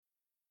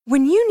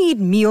When you need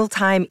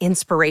mealtime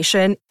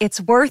inspiration,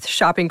 it's worth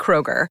shopping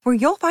Kroger, where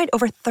you'll find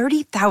over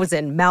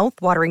 30,000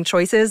 mouth-watering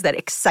choices that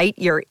excite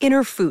your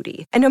inner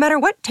foodie. And no matter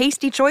what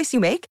tasty choice you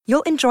make,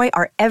 you'll enjoy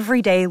our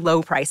everyday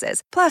low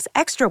prices, plus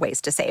extra ways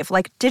to save,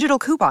 like digital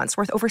coupons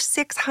worth over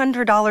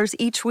 $600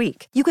 each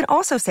week. You can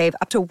also save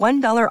up to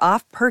 $1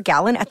 off per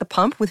gallon at the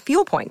pump with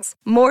fuel points.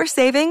 More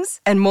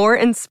savings and more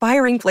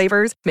inspiring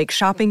flavors make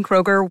shopping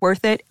Kroger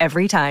worth it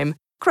every time.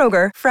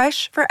 Kroger,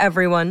 fresh for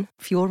everyone.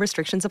 Fuel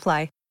restrictions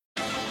apply.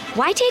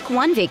 Why take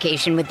one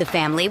vacation with the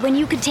family when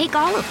you could take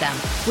all of them?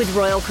 With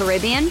Royal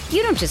Caribbean,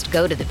 you don't just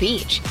go to the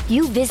beach.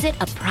 You visit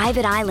a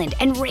private island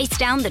and race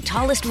down the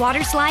tallest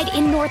water slide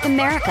in North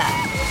America.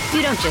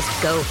 You don't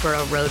just go for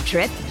a road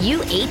trip. You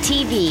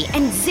ATV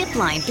and zip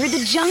line through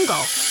the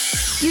jungle.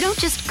 You don't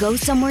just go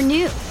somewhere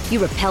new.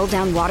 You rappel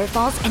down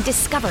waterfalls and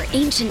discover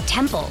ancient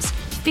temples.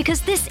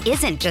 Because this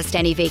isn't just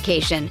any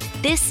vacation.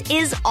 This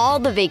is all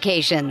the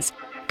vacations.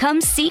 Come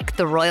seek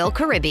the Royal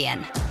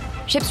Caribbean.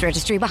 Ships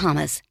Registry,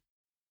 Bahamas.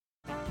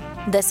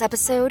 This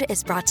episode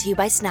is brought to you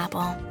by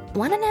Snapple.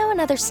 Want to know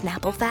another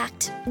Snapple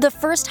fact? The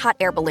first hot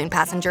air balloon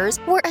passengers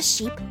were a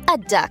sheep, a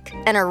duck,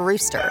 and a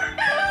rooster.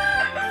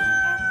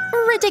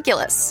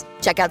 Ridiculous.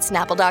 Check out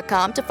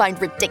Snapple.com to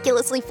find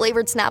ridiculously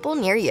flavored Snapple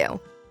near you.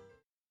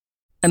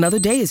 Another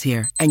day is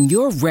here, and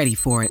you're ready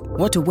for it.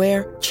 What to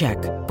wear? Check.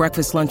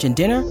 Breakfast, lunch, and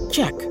dinner?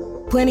 Check.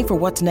 Planning for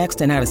what's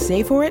next and how to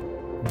save for it?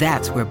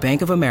 That's where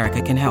Bank of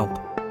America can help.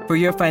 For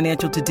your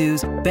financial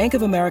to-dos, Bank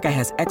of America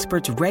has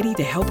experts ready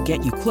to help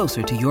get you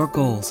closer to your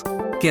goals.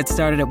 Get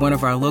started at one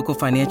of our local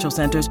financial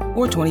centers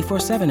or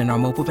 24/7 in our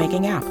mobile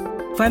banking app.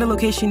 Find a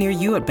location near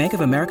you at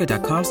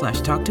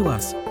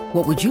bankofamerica.com/talktous.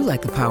 What would you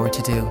like the power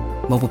to do?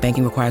 Mobile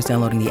banking requires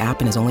downloading the app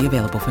and is only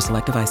available for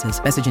select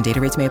devices. Message and data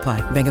rates may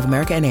apply. Bank of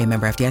America N.A.,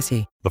 member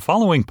FDIC. The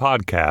following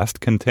podcast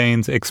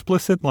contains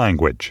explicit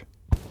language.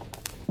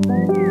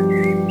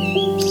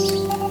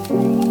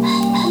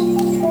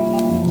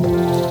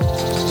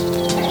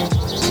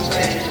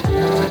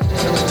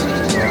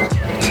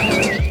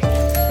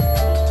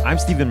 I'm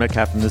Stephen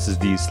Metcalf, and this is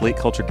the Slate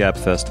Culture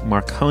Gabfest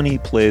Marconi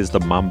Plays the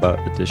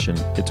Mamba edition.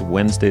 It's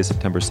Wednesday,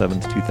 September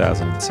 7th,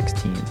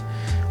 2016.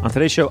 On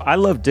today's show, I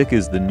Love Dick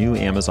is the new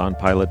Amazon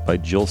pilot by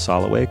Jill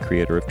Soloway,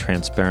 creator of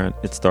Transparent.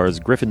 It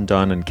stars Griffin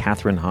Dunn and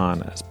Catherine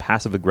Hahn as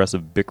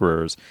passive-aggressive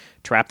bickerers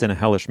trapped in a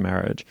hellish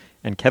marriage,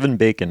 and Kevin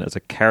Bacon as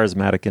a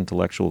charismatic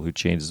intellectual who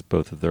changes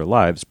both of their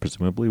lives.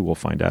 Presumably, we'll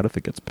find out if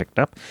it gets picked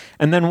up.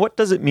 And then what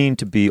does it mean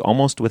to be,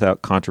 almost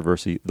without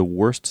controversy, the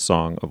worst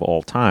song of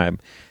all time?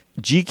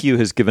 GQ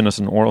has given us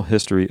an oral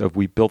history of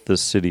We Built This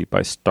City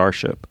by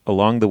Starship.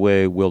 Along the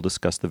way, we'll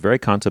discuss the very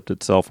concept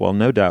itself, while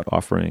no doubt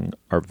offering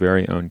our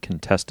very own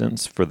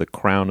contestants for the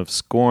crown of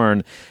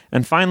scorn.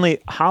 And finally,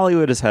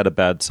 Hollywood has had a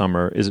bad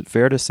summer. Is it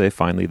fair to say,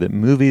 finally, that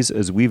movies,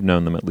 as we've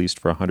known them at least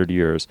for 100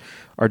 years,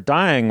 are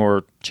dying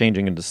or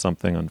changing into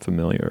something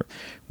unfamiliar?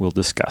 We'll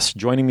discuss.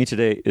 Joining me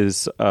today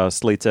is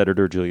Slate's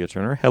editor, Julia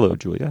Turner. Hello,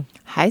 Julia.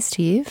 Hi,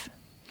 Steve.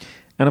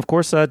 And of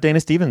course, Dana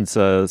Stevens,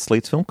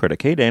 Slate's film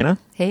critic. Hey, Dana.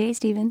 Hey,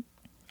 Stephen.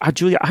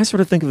 Julia, I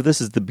sort of think of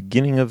this as the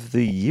beginning of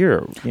the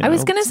year. I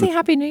was going to say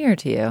Happy New Year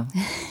to you.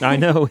 I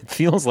know. It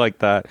feels like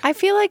that. I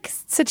feel like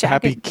such a...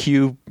 Happy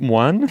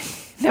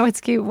Q1? No, it's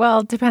Q...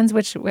 Well, it depends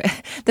which...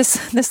 The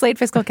Slate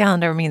fiscal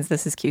calendar means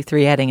this is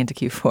Q3 heading into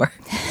Q4.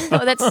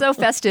 Oh, that's so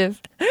festive.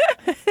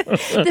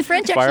 The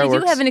French actually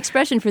do have an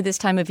expression for this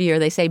time of year.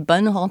 They say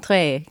bonne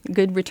rentrée,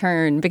 good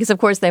return, because of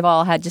course they've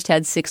all just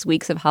had 6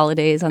 weeks of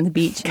holidays on the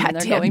beach, and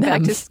they're going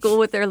back to school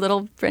with their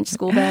little French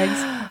school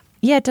bags.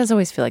 Yeah, it does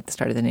always feel like the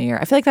start of the new year.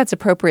 I feel like that's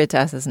appropriate to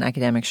us as an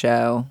academic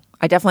show.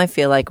 I definitely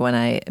feel like when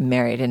I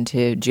married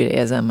into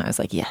Judaism, I was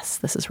like, yes,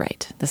 this is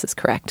right. This is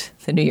correct.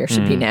 The new year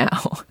should be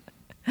now.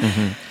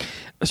 Mm-hmm.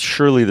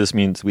 Surely this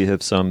means we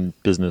have some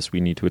business we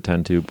need to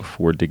attend to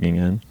before digging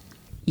in.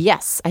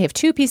 Yes, I have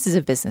 2 pieces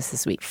of business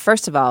this week.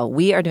 First of all,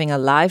 we are doing a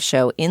live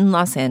show in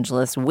Los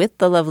Angeles with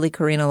the lovely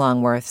Karina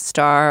Longworth,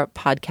 star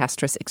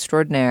podcastress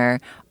extraordinaire,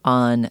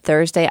 on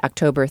Thursday,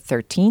 October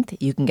 13th.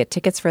 You can get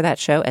tickets for that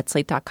show at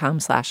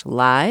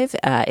slate.com/live.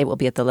 It will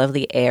be at the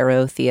lovely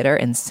Aero Theater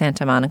in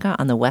Santa Monica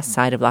on the west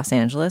side of Los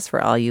Angeles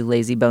for all you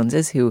lazy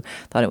boneses who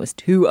thought it was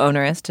too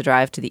onerous to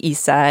drive to the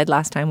east side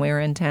last time we were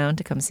in town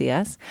to come see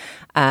us.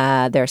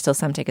 There are still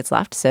some tickets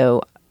left,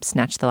 so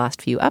snatch the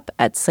last few up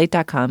at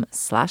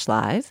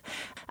slate.com/live.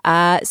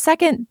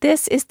 Second,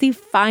 this is the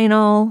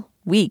final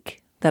week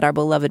that our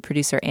beloved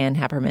producer Ann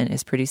Happerman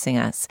is producing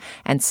us.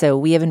 And so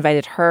we have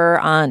invited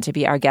her on to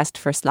be our guest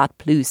for Slot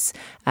Plus.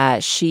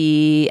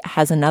 She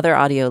has another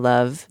audio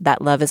love.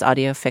 That love is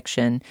audio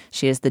fiction.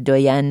 She is the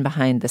doyenne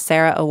behind the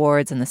Sarah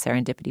Awards and the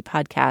Serendipity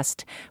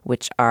podcast,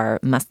 which are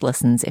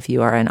must-listens if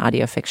you are an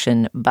audio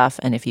fiction buff.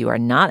 And if you are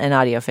not an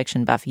audio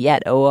fiction buff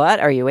yet,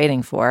 what are you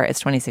waiting for? It's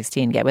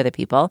 2016. Get with it,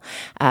 people.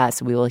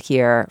 So we will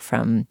hear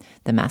from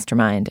the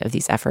mastermind of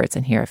these efforts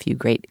and hear a few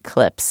great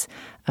clips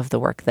of the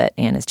work that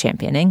Anne is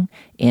championing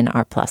in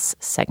our Plus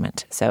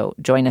segment. So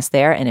join us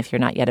there. And if you're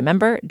not yet a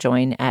member,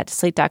 join at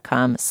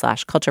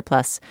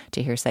slate.com/cultureplus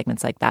to hear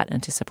segments like that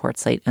and to support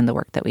Slate and the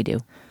work that we do.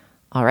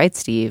 All right,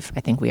 Steve, I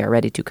think we are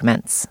ready to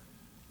commence.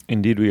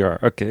 Indeed we are.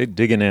 Okay,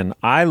 digging in.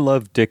 I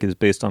Love Dick is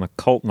based on a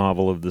cult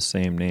novel of the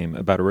same name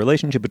about a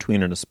relationship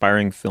between an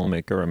aspiring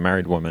filmmaker, a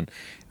married woman,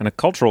 and a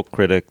cultural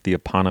critic, the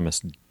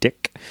eponymous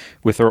Dick,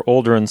 with her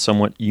older and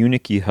somewhat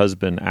unique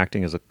husband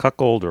acting as a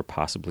cuckold or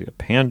possibly a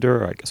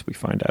pander. I guess we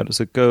find out as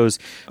it goes.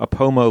 A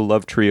Pomo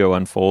love trio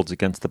unfolds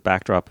against the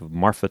backdrop of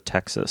Marfa,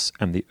 Texas,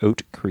 and the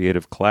haute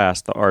creative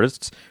class, the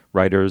artists,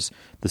 writers,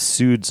 the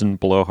sudes and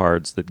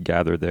blowhards that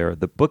gather there.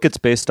 The book it's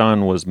based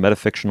on was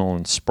metafictional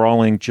and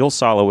sprawling. Jill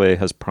Soloway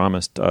has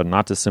promised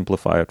not to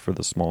simplify it for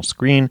the small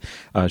screen.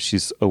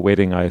 She's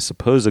awaiting, I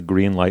suppose, a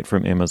green light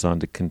from Amazon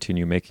to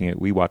continue making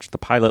it. We watched the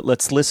pilot.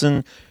 Let's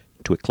listen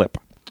to a clip.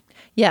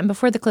 Yeah, and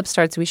before the clip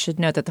starts, we should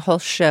note that the whole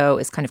show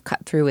is kind of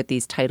cut through with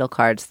these title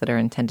cards that are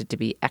intended to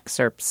be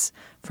excerpts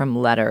from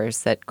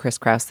letters that Chris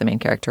Kraus, the main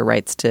character,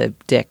 writes to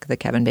Dick, the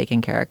Kevin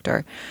Bacon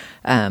character.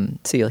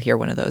 So you'll hear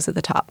one of those at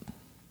the top.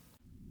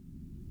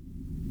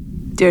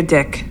 Dear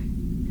Dick,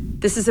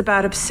 this is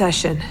about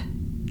obsession.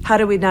 How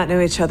did we not know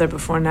each other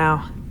before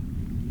now?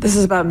 This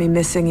is about me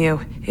missing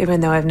you, even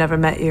though I've never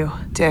met you,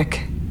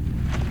 Dick.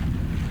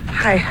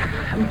 Hi,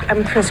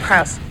 I'm Chris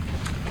Kraus.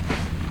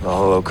 Well,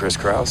 hello, Chris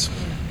Kraus.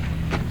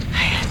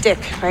 Dick,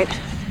 right?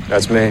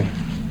 That's me.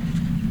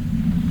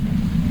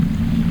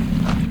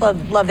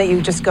 Love that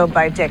you just go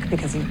by Dick,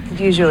 because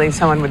usually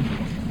someone would,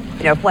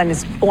 if one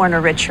is born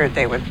a Richard,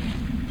 they would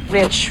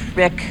Rich,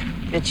 Rick,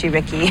 Richie,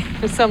 Ricky.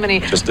 There's so many.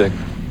 Just Dick.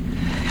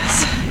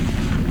 Yes.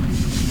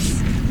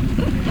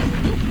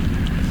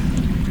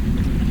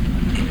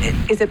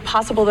 Is it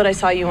possible that I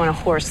saw you on a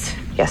horse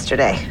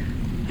yesterday?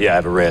 Yeah, I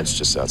have a ranch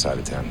just outside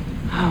of town.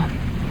 Oh.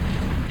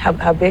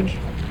 How big?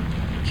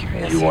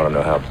 Curious. You want to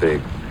know how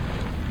big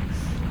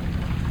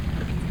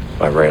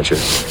my ranch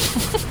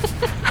is?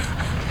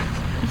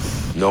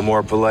 No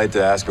more polite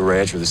to ask a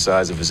rancher the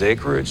size of his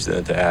acreage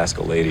than to ask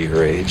a lady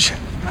her age.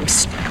 I'm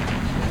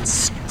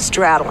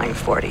straddling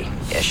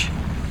 40-ish.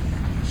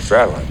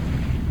 Straddling?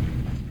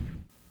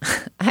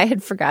 I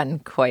had forgotten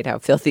quite how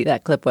filthy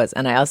that clip was.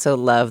 And I also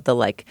love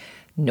the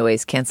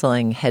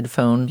noise-canceling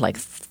headphone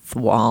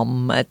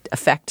thwom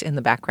effect in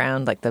the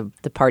background.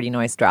 The party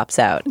noise drops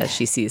out as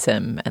she sees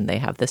him and they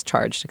have this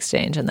charged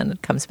exchange and then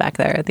it comes back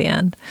there at the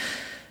end.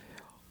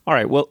 All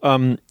right. Well,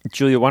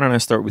 Julia, why don't I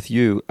start with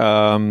you?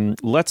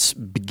 Let's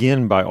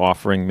begin by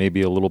offering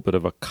maybe a little bit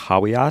of a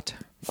caveat.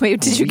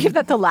 Wait, did you give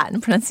that the Latin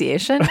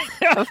pronunciation?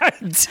 I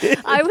did.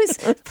 I was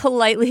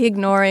politely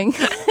ignoring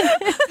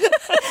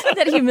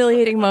that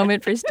humiliating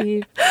moment for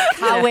Steve.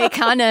 Cave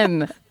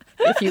canem,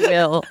 if you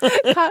will.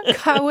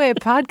 Cave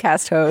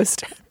podcast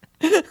host.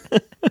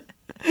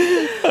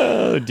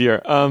 Oh,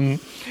 dear.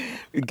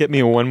 Get me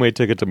a one-way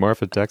ticket to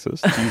Marfa,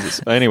 Texas.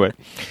 Jesus. Anyway,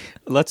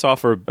 let's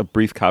offer a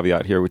brief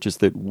caveat here, which is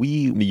that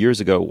we, years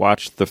ago,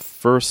 watched the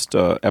first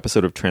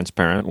episode of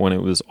Transparent when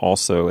it was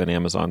also an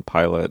Amazon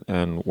pilot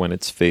and when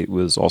its fate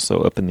was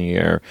also up in the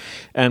air.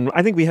 And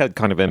I think we had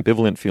kind of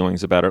ambivalent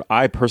feelings about it.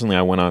 I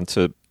went on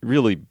to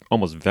really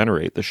almost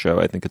venerate the show.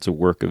 I think it's a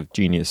work of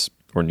genius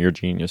or near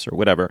genius or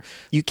whatever.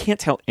 You can't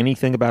tell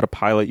anything about a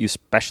pilot. You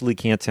especially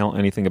can't tell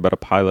anything about a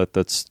pilot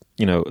that's,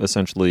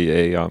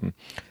 essentially a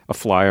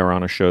flyer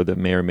on a show that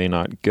may or may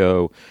not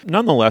go.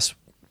 Nonetheless,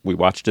 we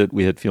watched it.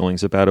 We had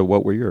feelings about it.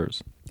 What were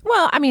yours?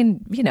 Well, I mean,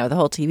 the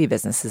whole TV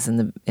business is in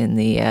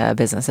the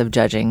business of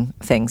judging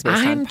things based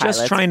on pilots. I'm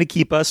just trying to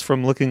keep us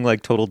from looking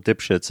like total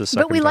dipshits a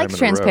second time. But we liked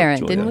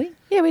Transparent, didn't we?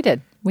 Yeah, we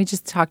did. We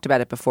just talked about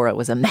it before it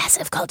was a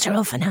massive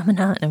cultural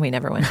phenomenon, and we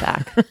never went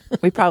back.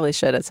 We probably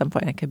should at some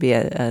point. It could be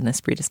an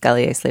Esprit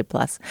Escalier Slate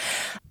Plus.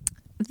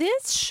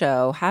 This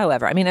show,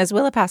 however, as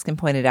Willa Paskin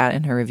pointed out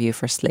in her review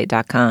for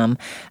Slate.com,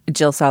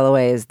 Jill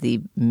Soloway is the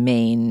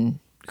main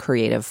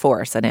creative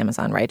force at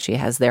Amazon, right? She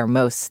has their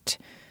most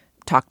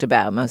talked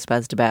about, most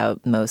buzzed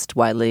about, most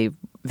widely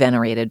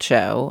venerated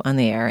show on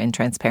the air in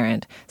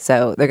Transparent.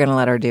 So they're going to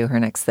let her do her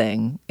next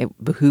thing. It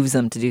behooves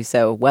them to do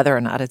so, whether or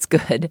not it's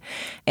good.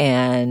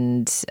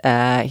 And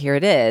here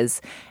it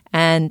is.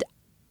 And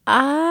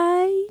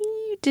I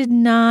did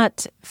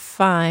not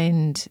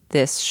find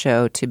this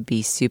show to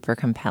be super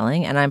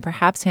compelling. And I'm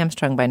perhaps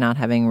hamstrung by not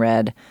having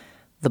read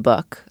the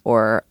book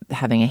or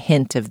having a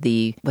hint of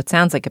what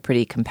sounds like a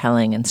pretty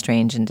compelling and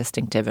strange and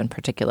distinctive and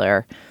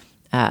particular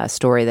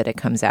story that it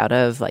comes out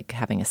of,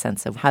 having a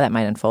sense of how that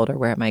might unfold or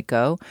where it might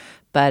go.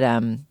 But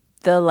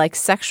the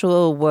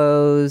sexual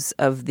woes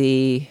of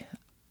the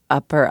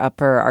upper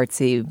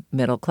artsy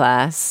middle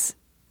class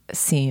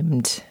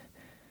seemed,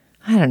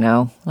 I don't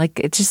know,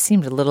 it just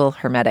seemed a little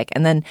hermetic.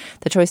 And then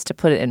the choice to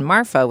put it in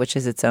Marfa, which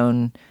is its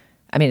own,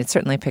 it's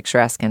certainly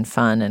picturesque and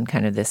fun and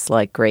kind of this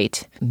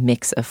great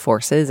mix of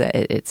forces.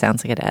 It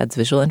sounds like it adds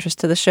visual interest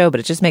to the show, but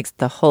it just makes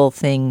the whole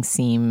thing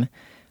seem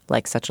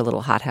like such a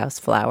little hothouse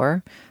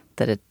flower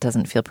that it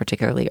doesn't feel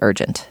particularly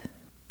urgent.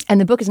 And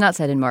the book is not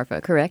set in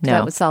Marfa, correct? No.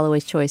 That was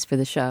Soloway's choice for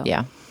the show.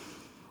 Yeah.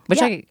 Which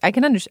I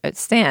can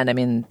understand.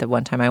 The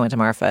one time I went to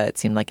Marfa, it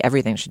seemed like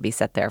everything should be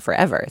set there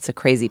forever. It's a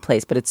crazy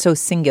place, but it's so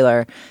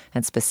singular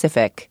and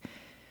specific.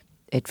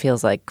 It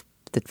feels like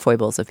the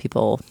foibles of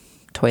people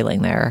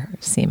toiling there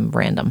seem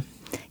random.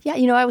 Yeah,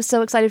 I was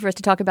so excited for us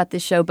to talk about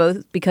this show,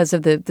 both because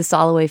of the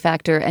Soloway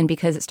factor and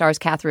because it stars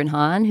Kathryn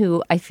Hahn,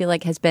 who I feel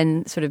like has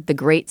been sort of the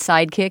great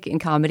sidekick in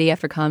comedy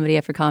after comedy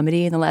after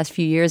comedy in the last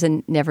few years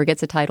and never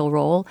gets a title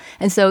role.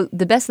 And so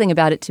the best thing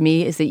about it to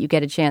me is that you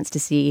get a chance to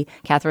see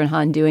Kathryn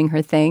Hahn doing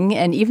her thing.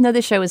 And even though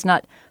the show is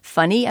not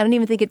funny, I don't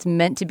even think it's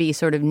meant to be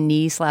sort of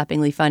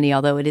knee-slappingly funny,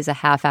 although it is a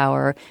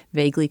half-hour,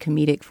 vaguely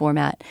comedic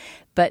format.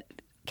 But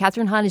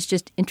Kathryn Hahn is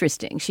just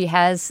interesting. She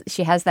has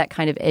that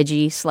kind of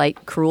edgy,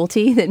 slight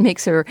cruelty that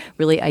makes her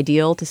really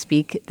ideal to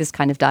speak this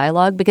kind of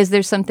dialogue, because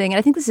there's something, and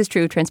I think this is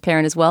true of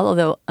Transparent as well,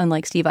 although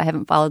unlike Steve, I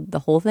haven't followed the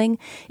whole thing,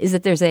 is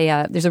that there's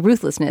a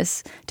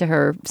ruthlessness to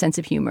her sense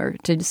of humor,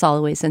 to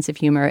Soloway's sense of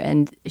humor,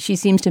 and she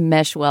seems to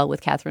mesh well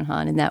with Kathryn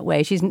Hahn in that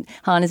way.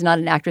 Hahn is not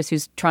an actress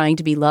who's trying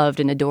to be loved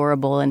and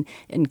adorable and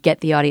get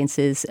the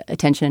audience's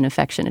attention and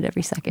affection at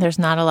every second. There's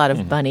not a lot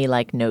of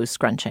bunny-like nose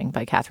scrunching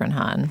by Kathryn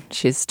Hahn.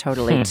 She's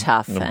totally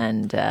tough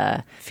and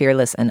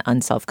fearless and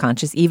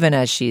unself-conscious, even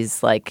as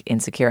she's like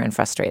insecure and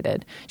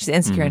frustrated. She's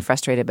insecure and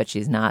frustrated, but she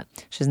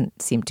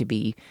doesn't seem to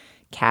be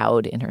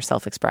cowed in her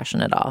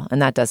self-expression at all.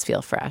 And that does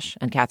feel fresh.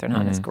 And Kathryn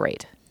Hahn is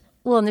great.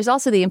 Well, and there's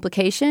also the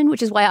implication,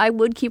 which is why I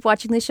would keep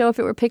watching this show if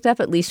it were picked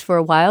up, at least for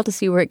a while, to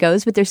see where it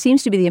goes. But there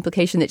seems to be the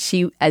implication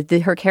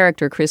that her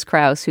character, Chris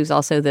Kraus, who's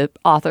also the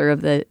author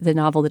of the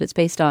novel that it's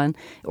based on,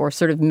 or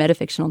sort of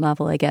metafictional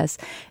novel, I guess,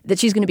 that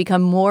she's going to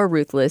become more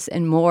ruthless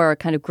and more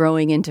kind of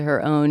growing into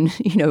her own,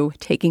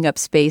 taking up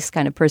space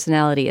kind of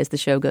personality as the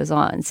show goes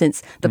on,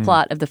 since the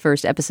plot of the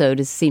first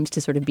episode seems to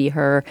sort of be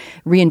her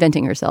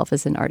reinventing herself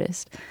as an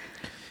artist.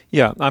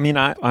 Yeah, I mean,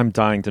 I'm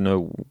dying to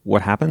know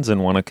what happens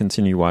and want to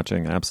continue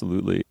watching,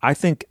 absolutely. I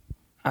think,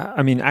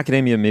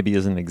 academia maybe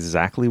isn't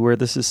exactly where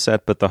this is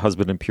set, but the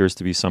husband appears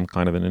to be some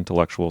kind of an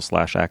intellectual /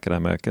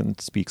 academic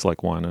and speaks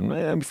like one.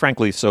 And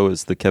frankly, so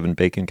is the Kevin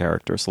Bacon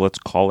character. So let's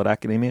call it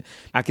academia.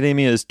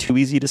 Academia is too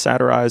easy to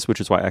satirize, which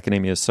is why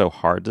academia is so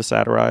hard to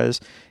satirize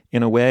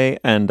in a way.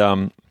 And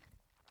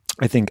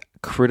I think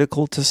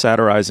critical to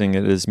satirizing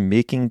it is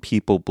making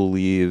people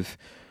believe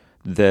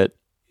that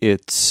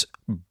it's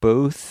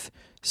both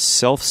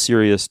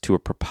self-serious to a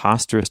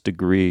preposterous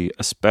degree,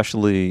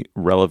 especially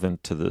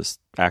relevant to the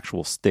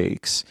actual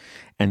stakes,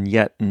 and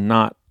yet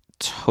not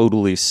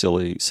totally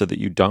silly so that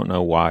you don't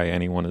know why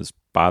anyone is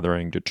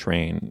bothering to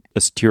train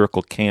a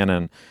satirical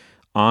canon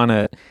on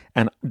it.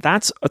 And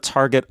that's a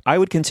target I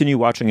would continue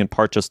watching, in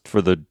part just for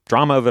the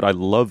drama of it. I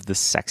love the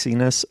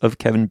sexiness of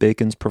Kevin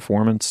Bacon's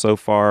performance so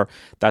far.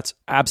 That's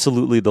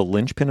absolutely the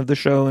linchpin of the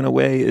show in a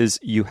way, is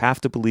you have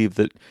to believe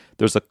that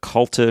there's a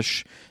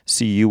cultish,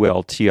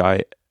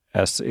 cultish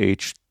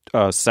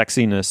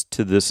sexiness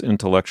to this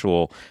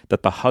intellectual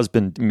that the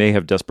husband may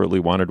have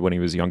desperately wanted when he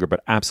was younger,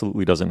 but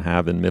absolutely doesn't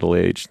have in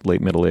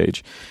late middle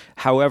age.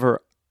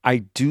 However, I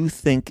do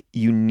think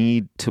you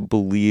need to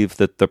believe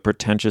that the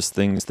pretentious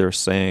things they're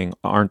saying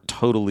aren't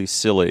totally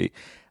silly,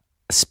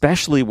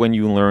 especially when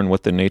you learn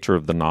what the nature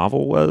of the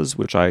novel was,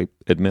 which I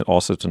admit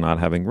also to not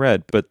having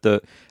read. But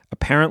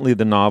apparently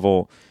the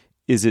novel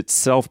is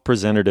itself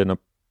presented in a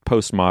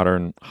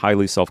postmodern,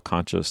 highly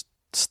self-conscious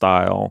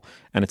style,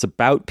 and it's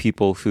about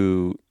people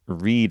who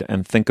read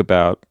and think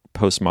about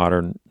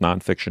postmodern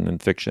nonfiction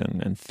and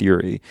fiction and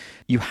theory.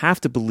 You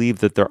have to believe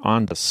that they're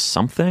onto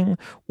something,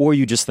 or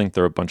you just think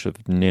they're a bunch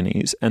of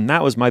ninnies. And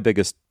that was my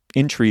biggest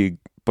intrigue,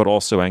 but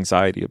also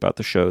anxiety about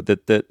the show,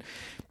 that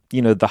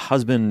the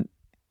husband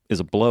is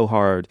a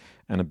blowhard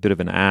and a bit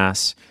of an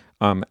ass,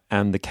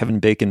 and the Kevin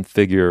Bacon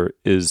figure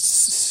is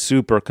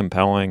super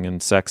compelling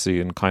and sexy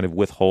and kind of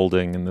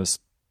withholding in this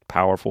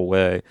powerful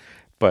way.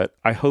 But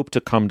I hope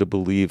to come to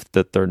believe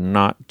that they're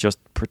not just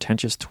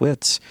pretentious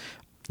twits,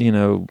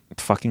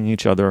 fucking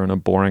each other in a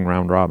boring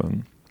round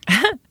robin.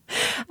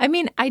 I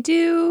mean, I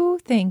do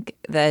think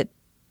that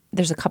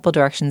there's a couple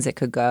directions it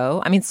could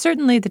go. I mean,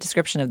 certainly the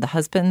description of the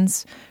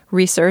husband's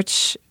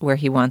research, where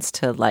he wants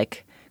to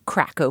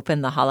crack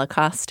open the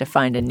Holocaust to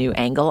find a new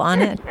angle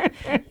on it,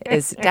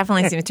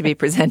 definitely seems to be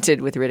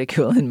presented with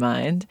ridicule in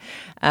mind.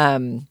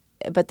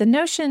 But the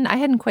notion, I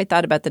hadn't quite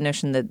thought about the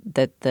notion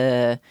that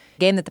the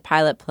game that the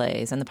pilot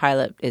plays, and the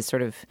pilot is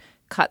sort of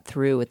cut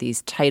through with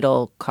these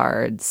title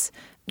cards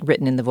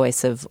written in the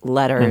voice of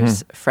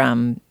letters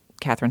from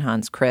Kathryn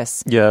Hahn's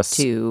Chris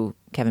to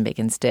Kevin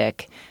Bacon's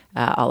Dick,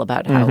 all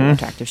about how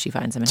attractive she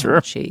finds him and how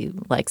much she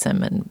likes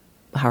him and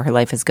how her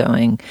life is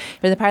going.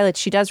 But in the pilot,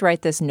 she does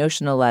write this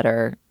notional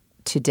letter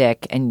to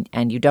Dick,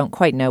 and you don't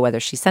quite know whether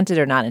she sent it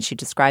or not, and she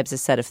describes a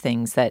set of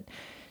things that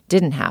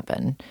didn't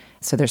happen.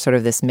 So there's sort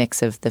of this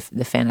mix of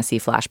the fantasy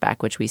flashback,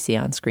 which we see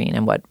on screen,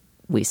 and what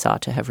we saw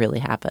to have really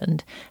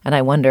happened. And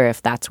I wonder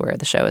if that's where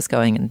the show is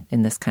going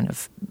in this kind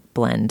of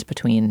blend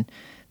between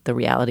the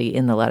reality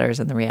in the letters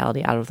and the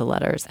reality out of the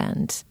letters,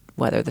 and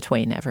whether the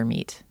twain ever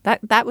meet.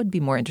 That would be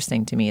more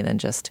interesting to me than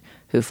just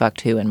who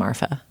fucked who and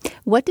Marfa.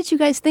 What did you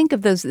guys think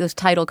of those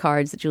title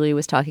cards that Julia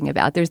was talking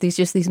about? There's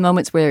these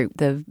moments where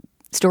the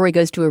story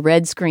goes to a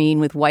red screen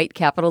with white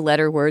capital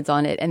letter words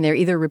on it, and they're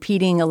either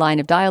repeating a line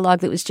of dialogue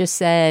that was just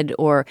said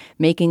or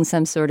making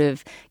some sort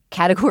of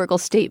categorical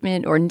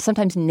statement or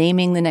sometimes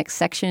naming the next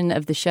section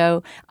of the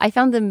show. I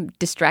found them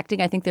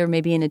distracting. I think there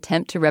may be an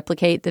attempt to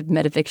replicate the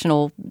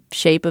metafictional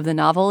shape of the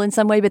novel in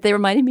some way, but they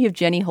reminded me of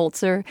Jenny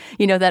Holzer,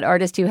 that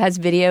artist who has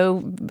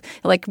video,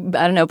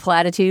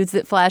 platitudes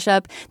that flash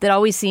up that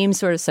always seem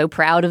sort of so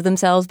proud of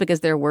themselves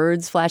because they're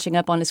words flashing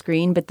up on a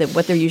screen, but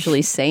what they're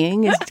usually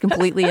saying is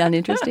completely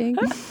uninteresting.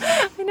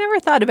 I never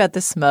thought about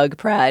the smug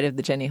pride of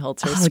the Jenny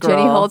Holzer scroll.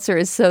 Jenny Holzer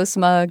is so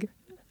smug.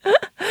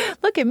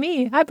 Look at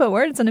me. I put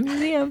words in a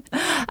museum.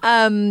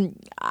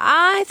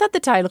 I thought the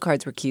title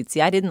cards were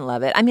cutesy. I didn't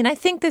love it. I mean, I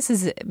think this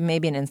is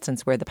maybe an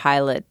instance where the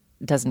pilot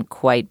doesn't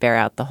quite bear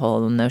out the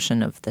whole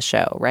notion of the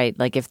show, right?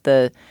 Like if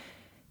the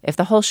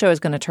whole show is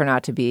going to turn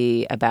out to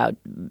be about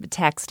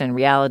text and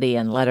reality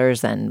and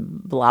letters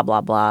and blah,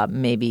 blah, blah,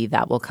 maybe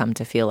that will come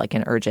to feel like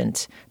an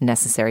urgent,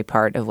 necessary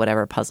part of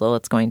whatever puzzle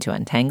it's going to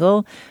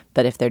untangle.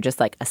 But if they're just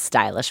like a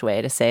stylish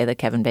way to say that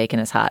Kevin Bacon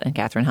is hot and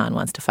Catherine Hahn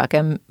wants to fuck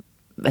him,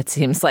 it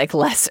seems like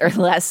less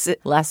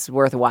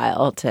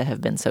worthwhile to have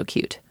been so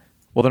cute.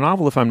 Well, the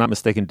novel, if I'm not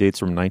mistaken, dates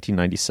from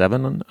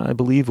 1997, I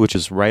believe, which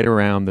is right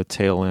around the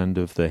tail end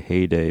of the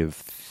heyday of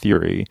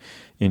theory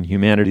in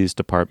humanities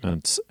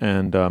departments.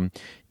 And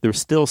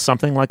there's still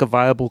something like a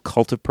viable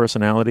cult of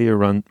personality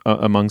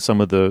among some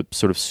of the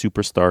sort of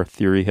superstar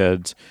theory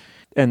heads.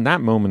 And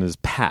that moment is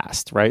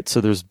past, right?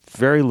 So there's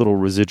very little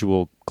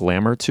residual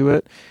glamour to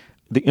it.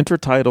 The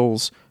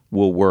intertitles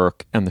will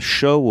work and the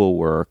show will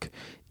work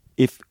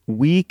if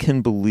we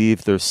can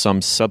believe there's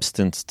some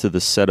substance to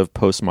the set of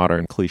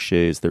postmodern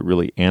cliches that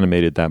really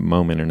animated that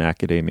moment in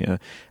academia.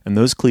 And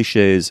those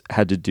cliches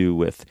had to do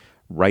with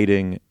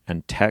writing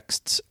and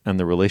texts and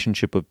the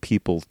relationship of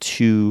people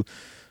to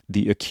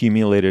the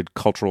accumulated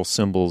cultural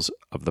symbols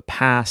of the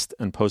past.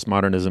 And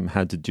postmodernism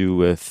had to do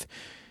with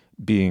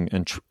being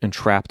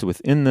entrapped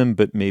within them,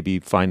 but maybe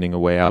finding a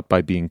way out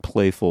by being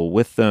playful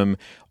with them.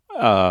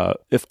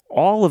 If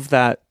all of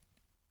that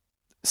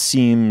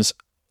seems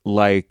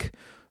like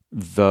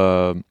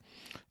the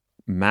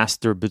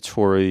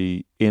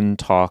masturbatory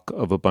in-talk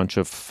of a bunch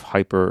of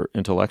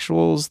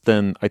hyper-intellectuals,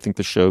 then I think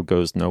the show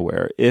goes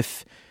nowhere.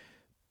 If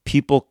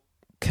people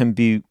can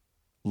be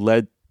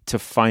led to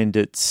find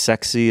it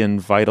sexy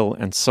and vital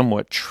and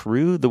somewhat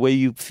true, the way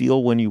you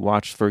feel when you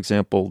watch, for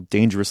example,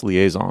 Dangerous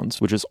Liaisons,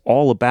 which is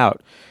all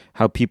about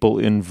how people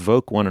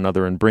invoke one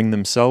another and bring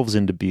themselves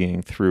into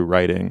being through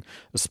writing,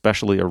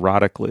 especially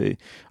erotically.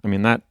 I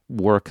mean, that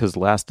work has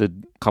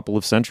lasted a couple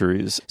of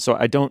centuries. So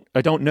I don't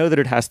know that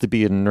it has to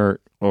be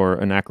inert or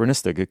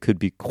anachronistic. It could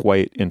be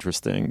quite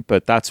interesting,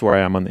 but that's where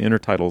I am on the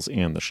intertitles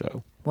and the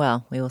show.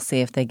 Well, we will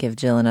see if they give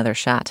Jill another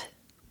shot.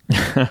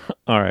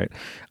 All right.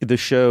 The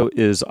show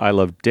is I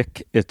Love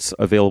Dick. It's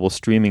available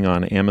streaming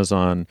on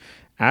Amazon,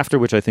 after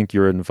which I think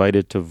you're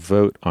invited to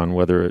vote on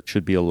whether it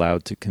should be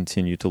allowed to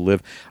continue to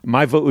live.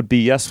 My vote would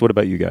be yes. What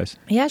about you guys?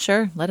 Yeah,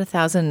 sure. Let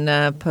 1,000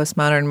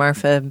 postmodern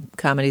Marfa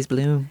comedies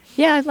bloom.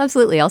 Yeah,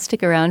 absolutely. I'll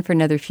stick around for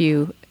another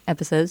few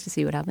episodes to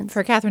see what happens.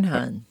 For Catherine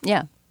Hahn.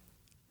 Yeah.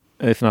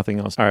 If nothing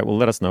else. All right, well,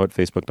 let us know at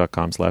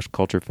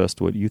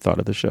facebook.com/culturefest what you thought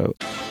of the show.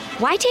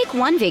 Why take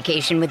one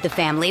vacation with the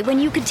family when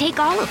you could take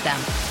all of them?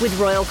 With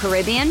Royal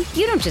Caribbean,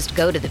 you don't just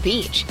go to the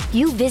beach.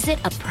 You visit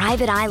a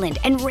private island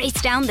and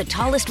race down the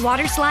tallest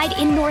water slide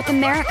in North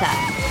America.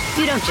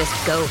 You don't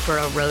just go for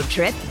a road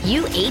trip.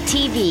 You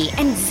ATV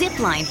and zip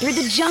line through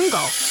the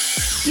jungle.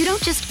 You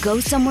don't just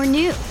go somewhere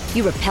new.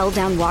 You rappel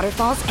down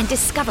waterfalls and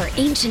discover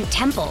ancient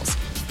temples.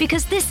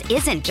 Because this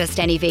isn't just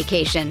any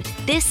vacation.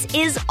 This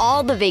is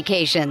all the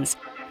vacations.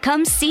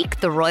 Come seek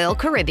the Royal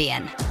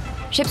Caribbean.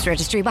 Ships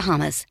Registry,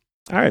 Bahamas.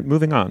 All right,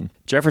 moving on.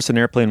 Jefferson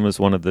Airplane was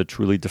one of the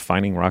truly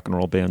defining rock and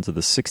roll bands of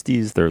the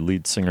 60s. Their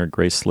lead singer,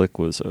 Grace Slick,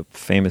 was a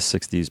famous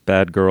 60s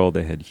bad girl.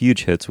 They had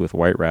huge hits with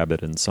White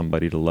Rabbit and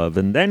Somebody to Love.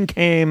 And then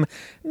came,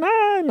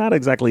 not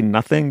exactly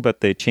nothing, but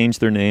they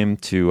changed their name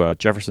to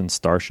Jefferson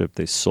Starship.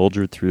 They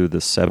soldiered through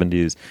the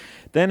 70s.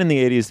 Then in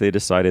the 80s, they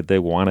decided they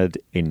wanted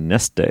a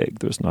nest egg.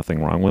 There's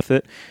nothing wrong with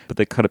it. But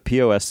they cut a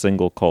POS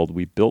single called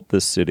We Built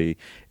This City,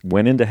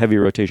 went into heavy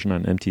rotation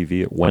on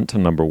MTV. It went to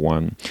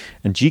 #1.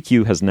 And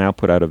GQ has now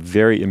put out a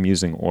very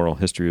amusing oral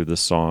history of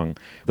this song.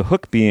 The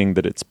hook being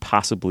that it's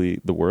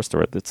possibly the worst,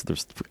 or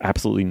there's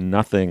absolutely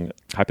nothing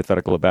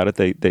hypothetical about it.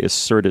 They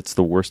assert it's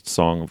the worst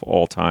song of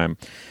all time.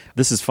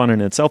 This is fun in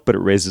itself, but it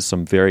raises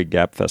some very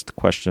Gabfest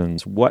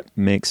questions. What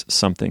makes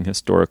something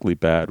historically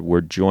bad?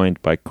 We're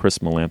joined by Chris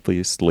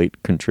Molanphy,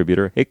 Slate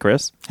contributor. Hey,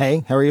 Chris.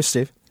 Hey, how are you,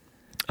 Steve?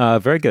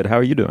 Very good. How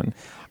are you doing?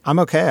 I'm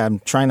okay. I'm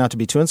trying not to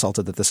be too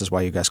insulted that this is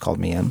why you guys called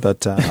me in,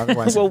 but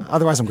otherwise,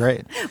 otherwise I'm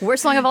great.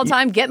 Worst song of all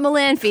time, get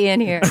Molanphy in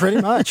here.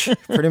 Pretty much.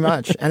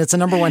 And it's a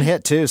 #1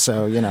 hit, too,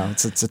 so,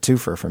 it's a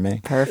twofer for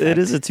me. Perfect. It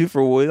is a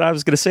twofer. I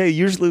was going to say,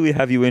 usually we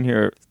have you in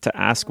here to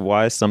ask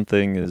why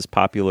something is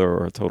popular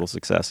or a total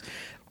success.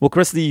 Well,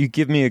 Chris, you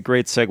give me a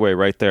great segue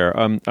right there.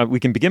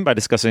 We can begin by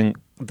discussing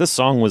this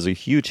song was a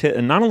huge hit.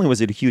 And not only was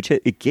it a huge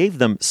hit, it gave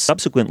them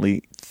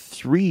subsequently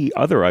 3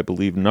 other, I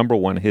believe, number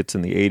one hits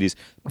in the 80s,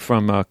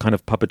 from a kind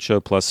of puppet show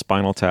plus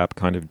Spinal Tap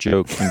kind of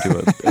joke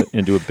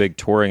into a big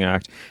touring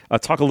act.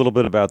 Talk a little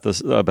bit about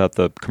this, about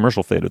the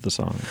commercial fate of the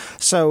song.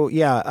 So,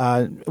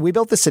 We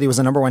Built This City was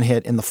a number one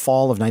hit in the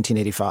fall of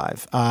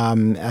 1985,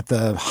 at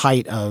the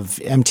height of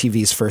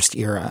MTV's first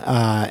era.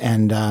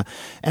 And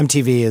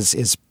MTV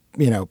is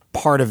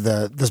part of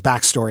this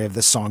backstory of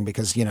this song,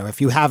 because,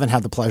 if you haven't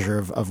had the pleasure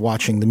of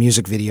watching the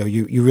music video,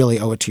 you really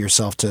owe it to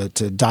yourself to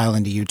dial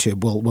into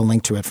YouTube. We'll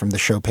link to it from the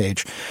show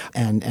page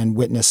and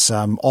witness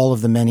all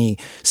of the many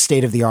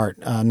state-of-the-art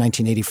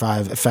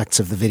 1985 effects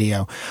of the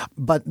video.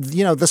 But,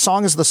 the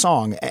song is the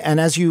song. And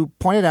as you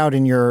pointed out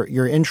in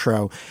your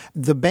intro,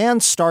 the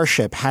band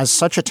Starship has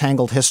such a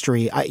tangled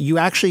history. You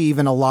actually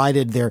even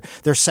elided their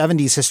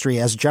 70s history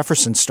as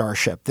Jefferson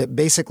Starship. That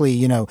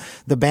basically,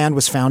 the band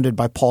was founded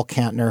by Paul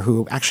Kantner,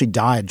 who actually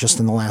died just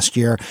in the last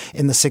year.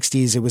 In the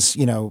 60s, it was,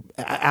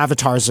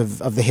 avatars of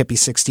the hippie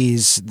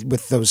 60s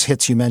with those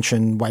hits you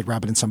mentioned, White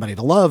Rabbit and Somebody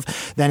to Love.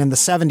 Then in the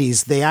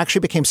 70s, they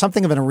actually became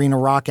something of an arena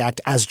rock act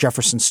as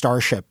Jefferson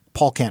Starship.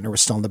 Paul Kantner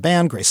was still in the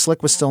band. Grace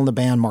Slick was still in the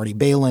band. Marty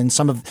Balin,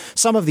 some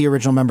of the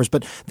original members.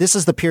 But this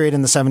is the period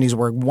in the 70s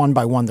where one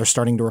by one they're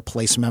starting to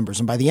replace members.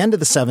 And by the end of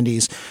the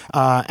 70s,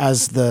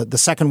 as the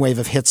second wave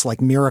of hits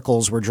like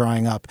Miracles were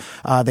drying up,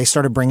 they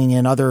started bringing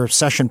in other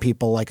session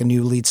people like a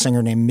new lead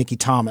singer named Mickey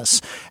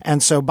Thomas.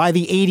 And so by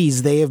the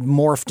 80s, they have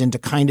morphed into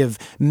kind of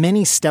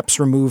many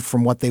steps removed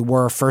from what they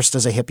were, first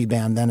as a hippie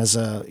band, then as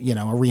a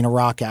arena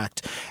rock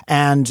act.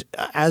 And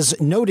as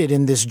noted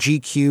in this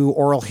GQ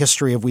oral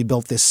history of We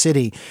Built This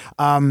City,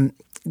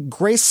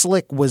 Grace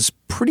Slick was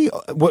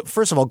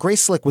first of all,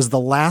 Grace Slick was the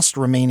last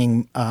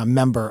remaining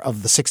member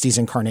of the 60s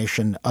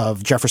incarnation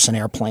of Jefferson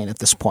Airplane at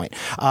this point.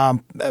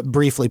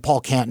 Briefly,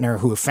 Paul Kantner,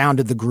 who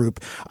founded the group,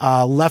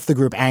 left the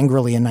group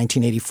angrily in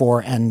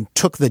 1984 and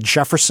took the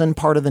Jefferson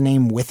part of the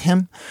name with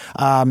him.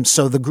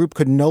 So the group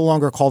could no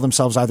longer call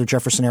themselves either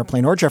Jefferson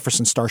Airplane or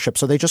Jefferson Starship,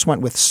 so they just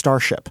went with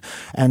Starship.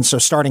 And so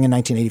starting in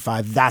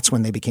 1985, that's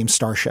when they became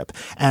Starship.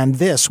 And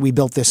this, We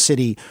Built This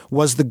City,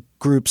 was the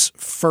group's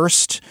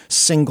first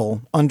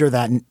single under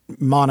that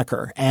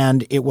moniker,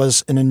 and it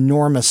was an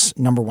enormous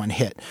number one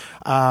hit.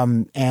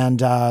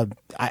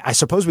 I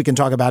suppose we can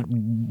talk about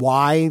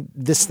why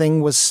this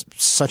thing was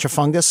such a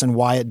fungus and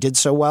why it did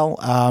so well.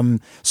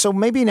 So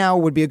maybe now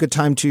would be a good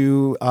time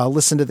to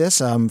listen to this.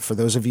 For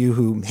those of you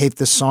who hate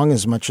this song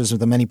as much as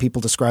the many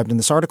people described in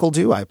this article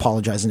do, I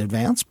apologize in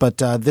advance. But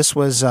this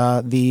was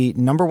the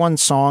number one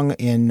song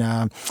in,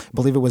 I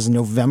believe it was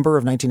November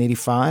of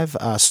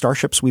 1985,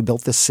 Starship's We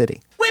Built This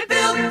City. We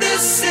built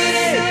this city.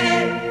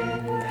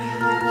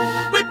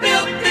 We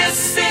built this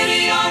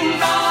city on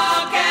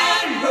rock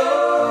and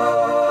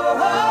roll.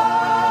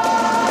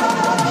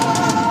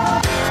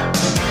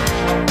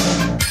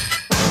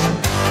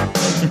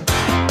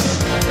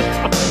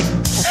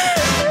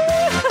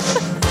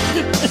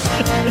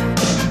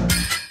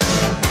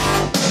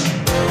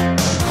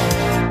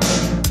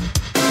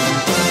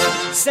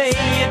 Say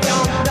you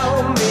don't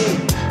know me,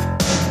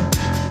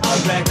 I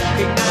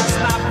recognize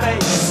my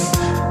face.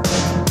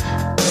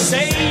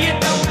 Say you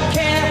don't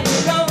care who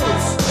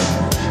goes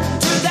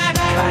to that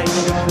kind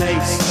of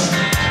place.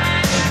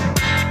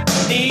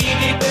 Knee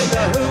deep in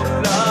the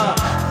hoopla,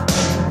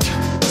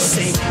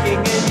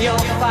 sinking in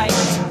your fight.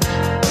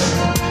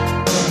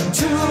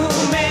 Too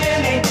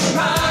many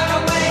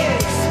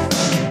runaways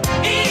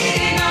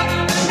eating up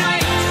the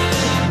night.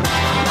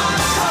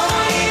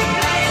 Marconi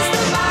plays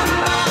the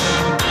mamba.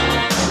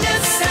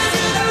 Listen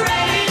to the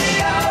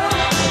radio.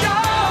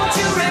 Don't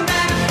you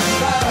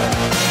remember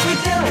we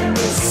built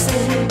this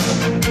city?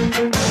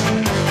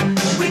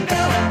 We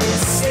built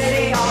this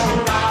city on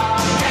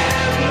rock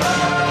and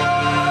roll.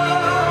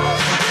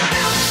 We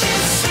built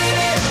this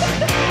city.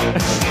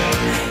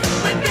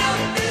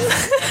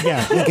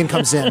 Yeah, Lincoln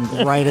comes in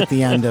right at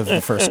the end of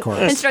the first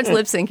chorus. And starts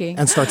lip syncing.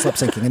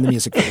 In the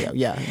music video.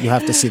 Yeah, you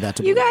have to see that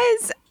to You believe.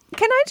 guys,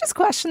 can I just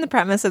question the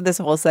premise of this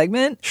whole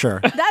segment? Sure.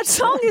 That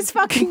song is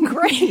fucking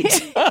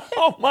great.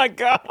 Oh my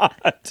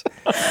God.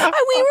 We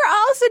were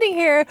all sitting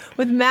here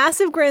with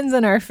massive grins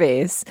on our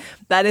face.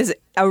 That is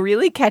a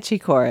really catchy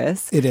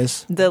chorus. It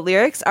is. The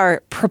lyrics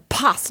are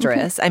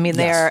preposterous. I mean,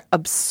 they are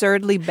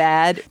absurdly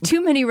bad.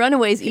 Too many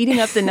runaways eating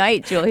up the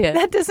night, Julia.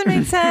 That doesn't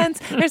make sense.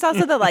 There's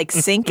also the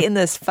sink in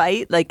this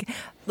fight.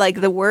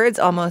 Like the words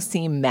almost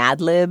seem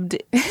mad-libbed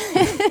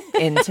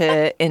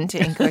into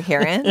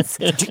incoherence.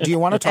 Do you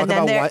want to talk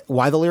about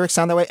why the lyrics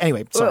sound that way?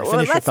 Anyway, sorry,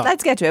 finish your thought.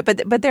 Let's get to it.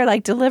 But they're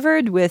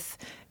delivered with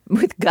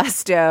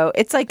gusto.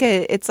 It's like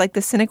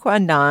the sine qua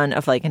non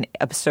of an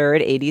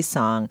absurd 80s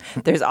song.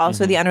 There's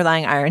also the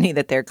underlying irony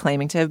that they're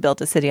claiming to have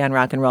built a city on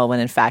rock and roll when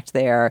in fact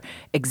they are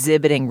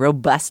exhibiting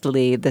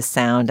robustly the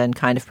sound and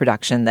kind of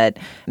production that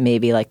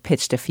maybe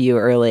pitched a few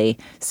early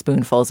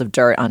spoonfuls of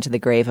dirt onto the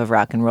grave of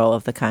rock and roll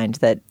of the kind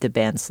that the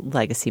band's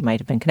legacy might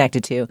have been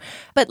connected to.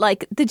 But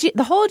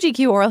the whole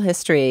GQ oral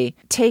history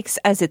takes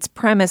as its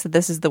premise that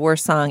this is the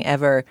worst song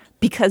ever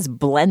because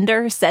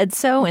Blender said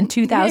so in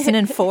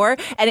 2004.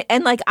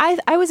 and like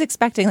I was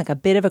expecting like a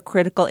bit of a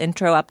critical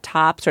intro up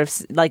top, sort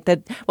of like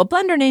that. Well,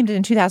 Blender named it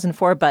in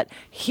 2004, but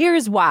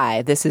here's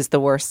why this is the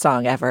worst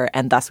song ever,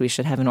 and thus we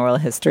should have an oral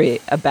history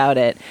about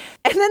it.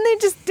 And then they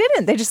just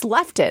didn't. They just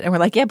left it, and we're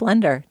like, yeah,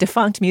 Blender,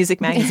 defunct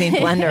music magazine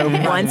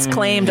Blender once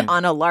claimed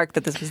on a lark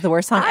that this was the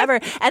worst song ever.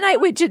 And I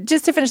would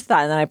just to finish the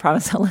thought, and then I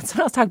promise I'll let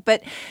someone else talk.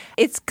 But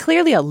it's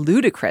clearly a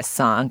ludicrous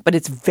song, but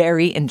it's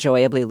very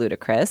enjoyably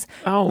ludicrous.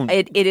 Oh,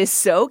 it is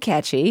so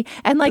catchy,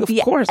 and like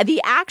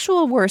the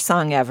actual worst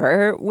song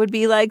ever would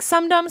be like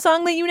some dumb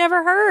song that you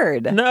never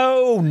heard.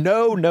 No,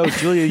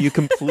 Julia, you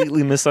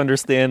completely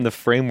misunderstand the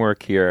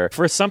framework here.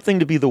 For something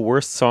to be the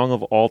worst song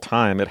of all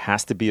time, it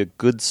has to be a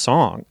good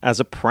song. As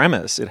a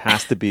premise, it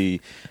has to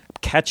be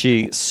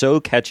catchy, so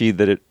catchy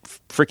that it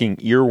freaking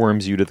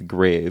earworms you to the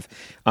grave.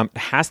 It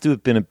has to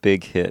have been a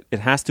big hit. It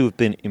has to have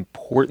been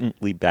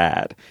importantly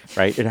bad,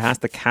 right? It has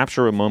to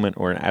capture a moment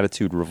or an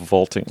attitude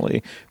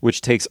revoltingly,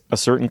 which takes a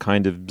certain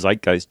kind of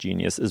zeitgeist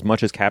genius as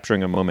much as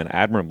capturing a moment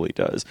admirably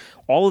does.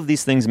 All of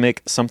these things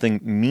make something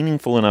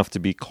meaningful enough to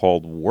be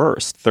called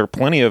worst. There are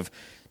plenty of,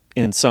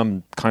 in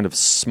some kind of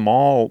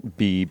small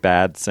b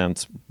bad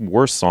sense,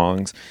 worse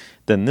songs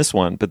than this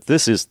one, but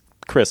this is,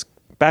 Chris,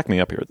 back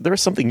me up here.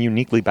 There's something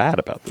uniquely bad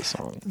about this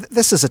song.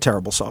 This is a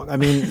terrible song. I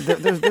mean,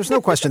 there's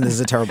no question this is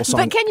a terrible song.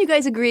 But can you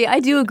guys agree? I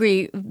do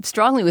agree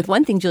strongly with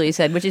one thing Julia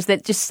said, which is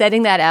that just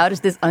setting that out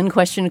as this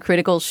unquestioned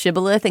critical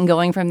shibboleth and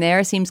going from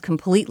there seems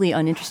completely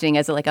uninteresting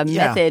as a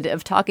method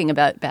of talking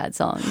about bad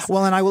songs.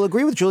 Well, and I will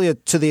agree with Julia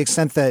to the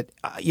extent that,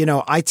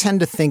 I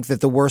tend to think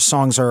that the worst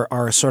songs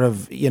are sort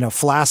of,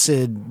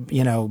 flaccid,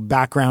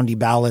 backgroundy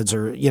ballads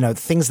or,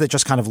 things that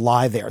just kind of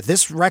lie there.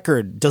 This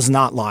record does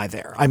not lie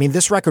there. I mean,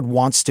 this record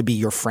wants to be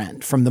your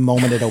friend from the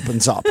moment it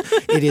opens up.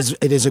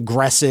 It is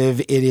aggressive.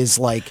 It is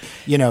like,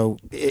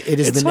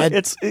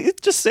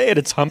 just say it.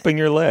 It's humping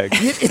your leg.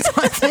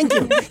 Thank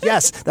you.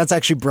 Yes, that's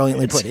actually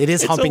brilliantly put. It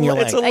is humping your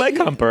leg. It's a leg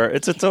humper.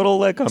 It's a total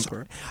leg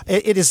humper.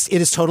 It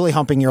is totally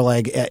humping your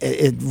leg.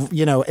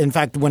 In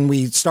fact, when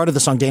we started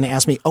the song, Dana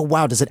asked me, "Oh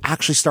wow, does it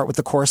actually start with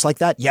the chorus like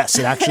that?" Yes,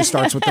 it actually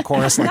starts with the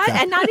chorus like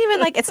that. And not even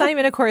like it's not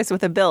even a chorus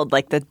with a build.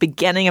 Like the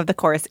beginning of the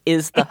chorus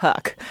is the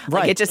hook.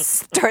 Right. Like it just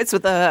starts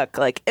with the hook,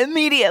 like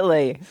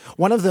immediately.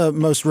 One of the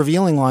most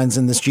revealing lines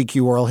in this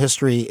GQ oral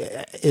history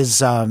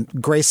is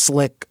Grace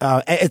Slick.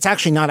 It's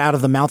actually not out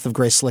of the mouth of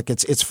Grace Slick.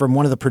 It's from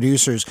one of the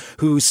producers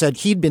who said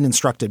he'd been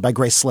instructed by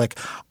Grace Slick,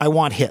 I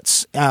want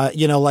hits.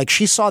 Like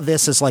she saw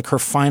this as like her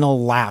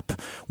final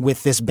lap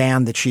with this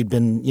band that she'd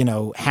been,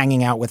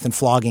 hanging out with and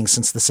flogging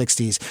since the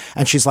 60s.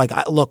 And she's like,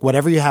 look,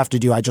 whatever you have to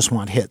do, I just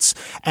want hits.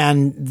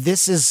 And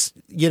this is,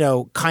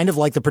 kind of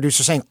like the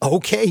producer saying,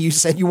 okay, you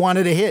said you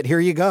wanted a hit. Here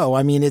you go.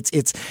 I mean,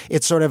 it's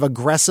sort of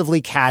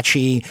aggressively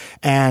catchy.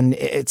 And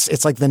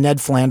it's like the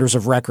Ned Flanders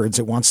of records.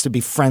 It wants to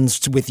be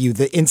friends with you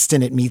the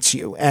instant it meets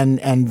you. And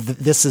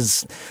this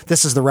is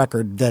the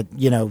record that,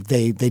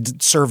 they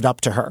served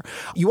up to her.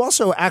 You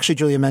also actually,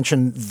 Julia,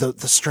 mentioned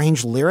the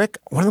strange lyric.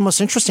 One of the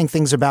most interesting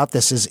things about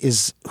this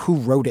is who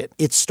wrote it.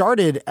 It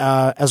started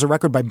as a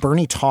record by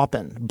Bernie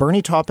Taupin.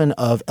 Bernie Taupin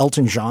of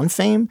Elton John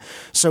fame.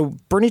 So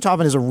Bernie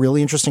Taupin is a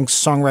really interesting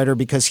songwriter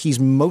because he's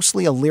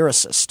mostly a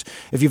lyricist.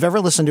 If you've ever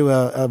listened to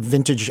a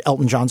vintage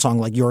Elton John song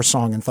like Your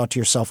Song and thought to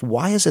yourself,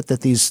 why is it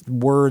that these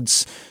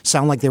words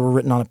sound like they were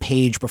written on a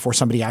page before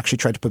somebody actually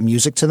tried to put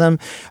music to them?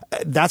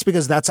 That's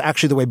because that's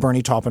actually the way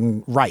Bernie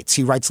Taupin writes.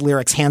 He writes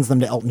lyrics, hands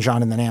them to Elton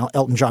John, and then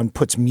Elton John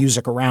puts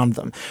music around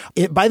them.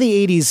 By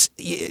the 80s,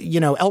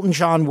 Elton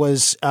John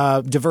was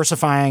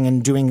diversifying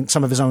and doing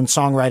some of his own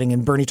songwriting,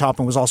 and Bernie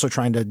Taupin was also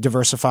trying to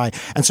diversify.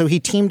 And so he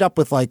teamed up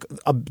with like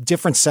a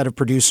different set of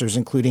producers,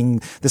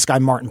 including this guy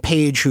Martin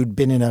Page, who'd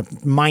been in a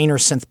minor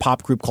synth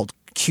pop group called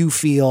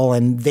Q-Feel,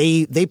 and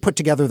they put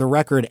together the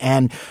record.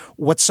 And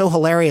what's so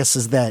hilarious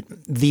is that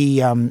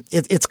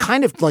it's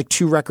kind of like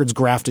two records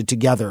grafted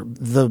together.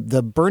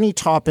 The Bernie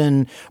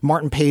Taupin,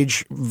 Martin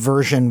Page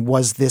version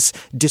was this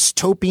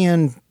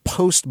dystopian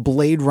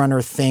post-Blade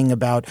Runner thing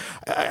about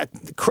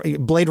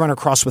Blade Runner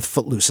crossed with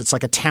Footloose. It's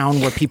like a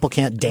town where people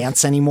can't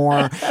dance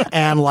anymore.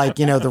 And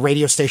the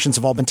radio stations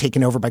have all been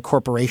taken over by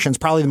corporations.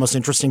 Probably the most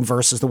interesting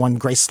verse is the one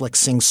Grace Slick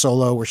sings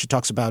solo where she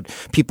talks about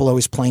people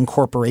always playing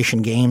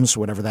corporation games,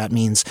 whatever that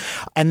means.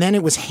 And then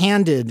it was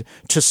handed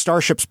to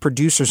Starship's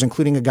producers,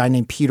 including a guy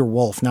named Peter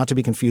Wolf, not to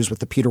be confused with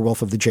the Peter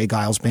Wolf of the Jay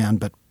Giles Band,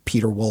 but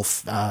Peter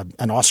Wolf,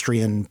 an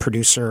Austrian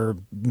producer,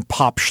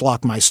 pop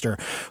schlockmeister,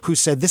 who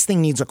said this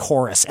thing needs a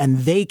chorus. And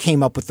they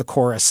came up with the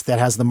chorus that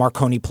has the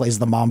Marconi plays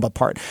the mamba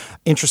part.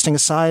 Interesting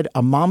aside,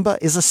 a mamba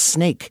is a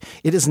snake.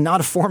 It is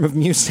not a form of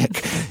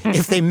music.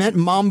 If they meant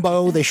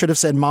mambo, they should have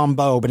said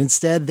mambo. But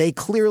instead, they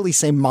clearly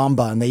say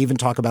mamba. And they even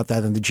talk about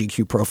that in the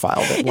GQ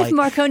profile. That, if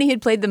Marconi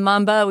had played the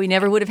mamba, we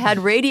never would have had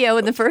radio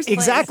in the first place.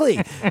 Exactly.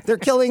 They're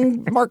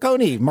killing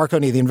Marconi,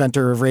 the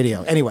inventor of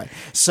radio. Anyway,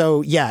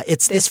 so yeah,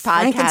 it's this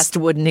podcast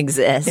would didn't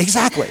exist.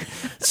 Exactly.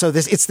 So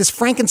it's this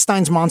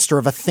Frankenstein's monster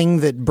of a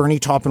thing that Bernie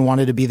Taupin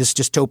wanted to be this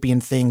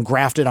dystopian thing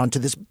grafted onto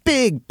this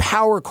big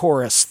power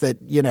chorus that,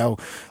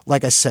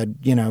 like I said,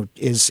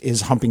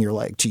 is humping your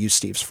leg, to use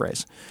Steve's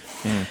phrase.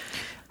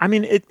 I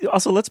mean,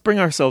 also, let's bring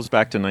ourselves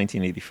back to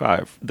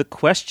 1985. The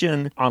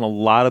question on a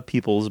lot of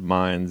people's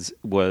minds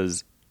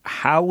was,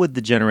 how would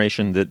the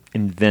generation that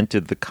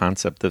invented the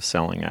concept of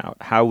selling out,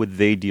 how would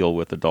they deal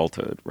with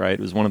adulthood, right? It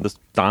was one of the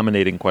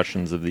dominating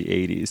questions of the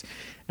 80s.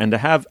 And to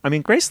have,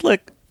 Grace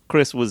Slick,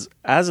 Chris, was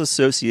as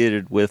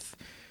associated with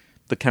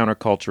the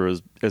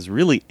counterculture as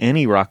really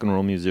any rock and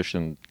roll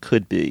musician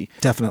could be.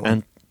 Definitely.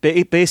 And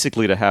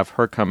basically to have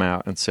her come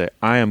out and say,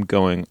 I am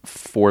going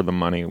for the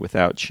money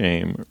without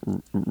shame,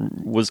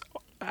 was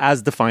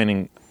as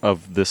defining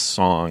of this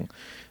song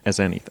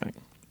as anything.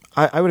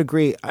 I would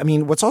agree. I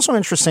mean, what's also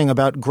interesting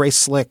about Grace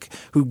Slick,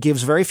 who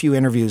gives very few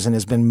interviews and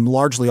has been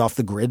largely off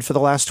the grid for the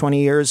last 20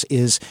 years,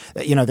 is,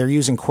 they're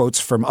using quotes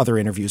from other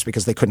interviews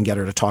because they couldn't get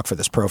her to talk for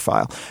this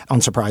profile,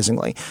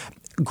 unsurprisingly.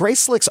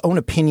 Grace Slick's own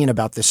opinion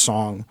about this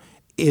song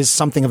is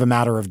something of a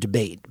matter of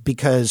debate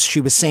because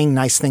she was saying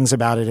nice things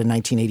about it in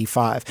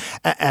 1985.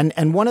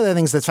 And one of the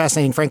things that's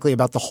fascinating, frankly,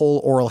 about the whole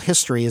oral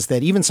history is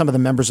that even some of the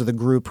members of the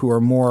group who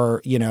are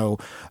more,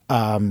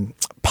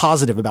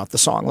 positive about the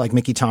song, like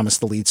Mickey Thomas,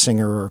 the lead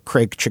singer, or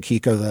Craig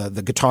Chiquiko,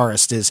 the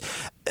guitarist, is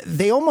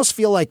they almost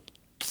feel like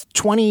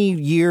 20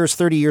 years,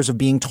 30 years of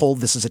being told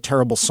this is a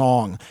terrible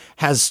song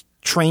has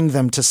trained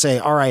them to say,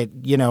 all right,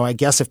 I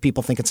guess if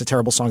people think it's a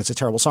terrible song, it's a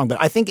terrible song. But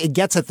I think it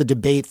gets at the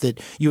debate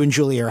that you and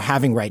Julia are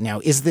having right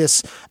now. Is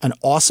this an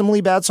awesomely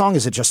bad song?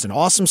 Is it just an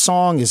awesome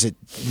song? Is it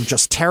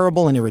just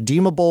terrible and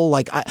irredeemable?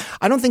 Like,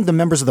 I don't think the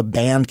members of the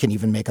band can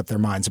even make up their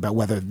minds about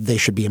whether they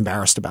should be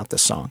embarrassed about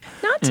this song.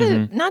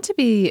 Not to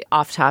be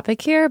off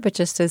topic here, but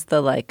just as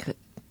the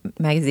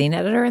magazine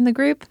editor in the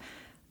group,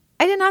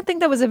 I did not think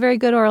that was a very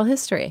good oral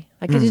history.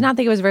 I did not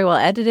think it was very well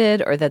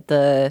edited, or that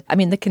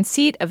the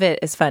conceit of it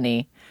is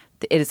funny.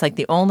 It is like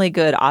the only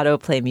good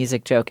autoplay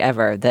music joke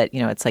ever that,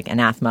 it's like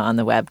anathema on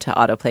the web to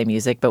autoplay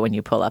music. But when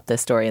you pull up the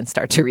story and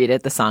start to read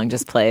it, the song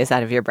just plays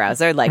out of your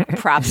browser. Like,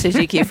 props to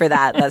GQ for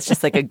that. That's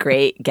just like a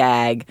great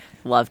gag.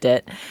 Loved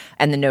it.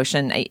 And the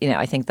notion,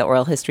 I think the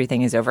oral history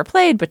thing is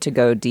overplayed, but to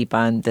go deep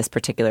on this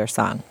particular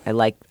song, I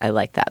like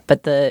that.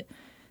 But the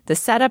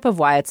setup of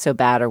why it's so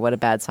bad or what a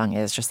bad song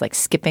is, just like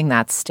skipping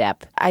that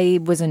step. I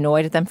was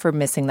annoyed at them for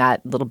missing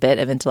that little bit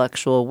of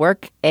intellectual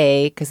work,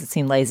 A, because it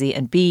seemed lazy,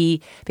 and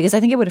B, because I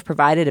think it would have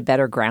provided a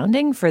better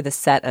grounding for the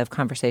set of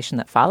conversation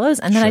that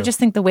follows. And then I just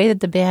think the way that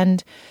the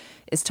band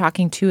is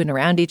talking to and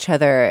around each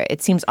other,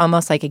 it seems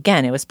almost like,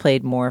 again, it was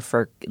played more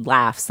for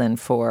laughs than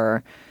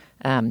for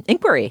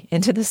inquiry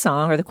into the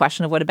song or the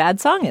question of what a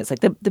bad song is. Like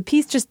the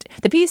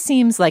piece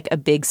seems like a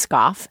big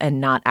scoff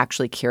and not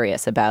actually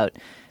curious about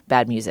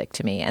bad music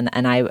to me, and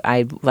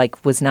I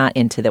was not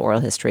into the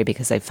oral history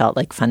because I felt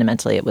like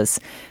fundamentally it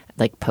was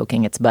like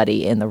poking its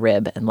buddy in the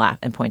rib and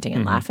pointing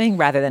and laughing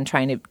rather than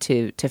trying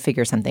to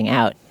figure something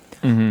out.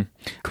 Mm-hmm.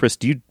 Chris,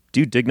 do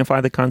you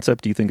dignify the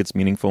concept? Do you think it's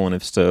meaningful? And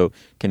if so,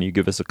 can you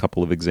give us a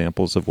couple of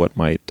examples of what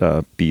might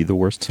be the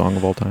worst song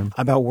of all time?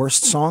 About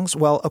worst songs?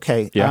 Well,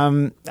 okay.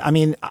 Yeah.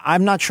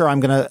 I'm not sure I'm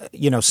going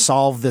to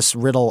solve this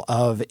riddle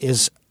of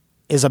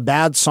is a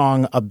bad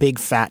song a big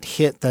fat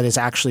hit that is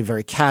actually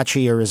very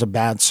catchy, or is a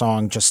bad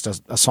song just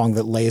a song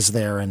that lays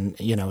there and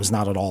is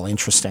not at all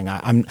interesting?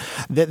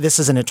 This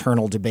is an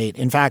eternal debate.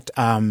 In fact,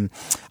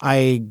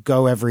 I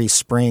go every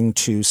spring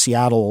to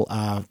Seattle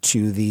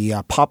to the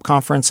pop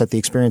conference at the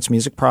Experience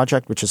Music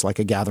Project, which is like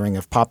a gathering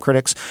of pop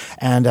critics.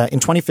 And in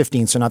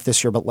 2015, so not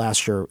this year but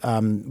last year,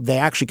 they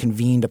actually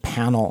convened a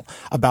panel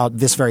about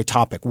this very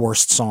topic,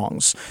 worst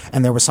songs.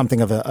 And there was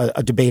something of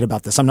a debate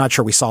about this. I'm not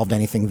sure we solved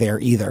anything there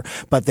either,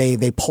 but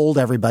they polled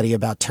everybody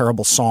about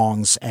terrible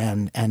songs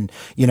and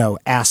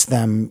asked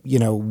them,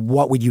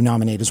 what would you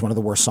nominate as one of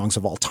the worst songs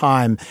of all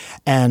time?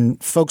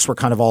 And folks were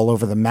kind of all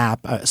over the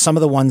map. Some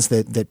of the ones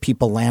that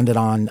people landed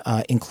on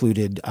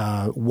included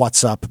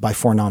What's Up by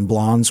Four Non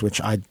Blondes, which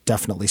I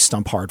definitely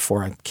stump hard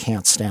for. I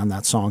can't stand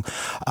that song.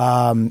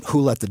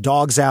 Who Let the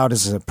Dogs Out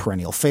is a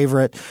perennial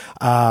favorite.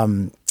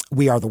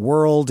 We Are the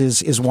World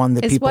is one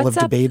that people have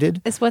debated.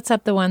 Is What's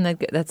Up the one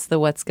that's the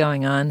What's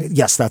Going On?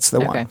 Yes, that's the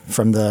one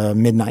from the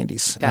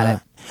mid-'90s. Got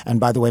it. And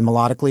by the way,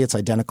 melodically, it's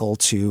identical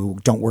to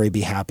Don't Worry,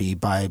 Be Happy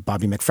by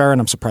Bobby McFerrin.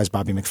 I'm surprised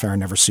Bobby McFerrin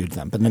never sued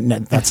them, but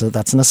that's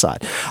an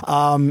aside.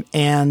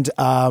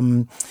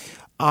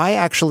 I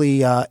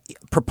actually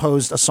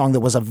proposed a song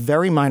that was a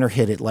very minor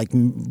hit. It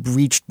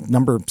reached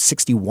number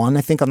 61,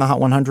 I think, on the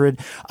Hot 100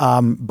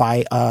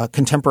 by a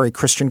contemporary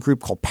Christian group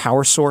called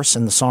Power Source.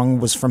 And the song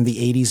was from the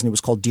 80s, and it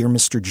was called Dear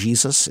Mr.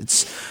 Jesus.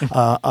 It's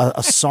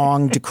a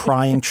song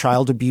decrying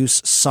child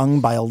abuse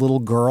sung by a little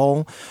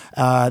girl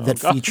that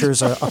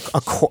features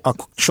a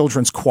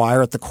children's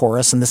choir at the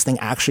chorus. And this thing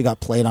actually got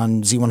played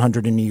on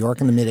Z100 in New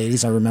York in the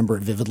mid-80s. I remember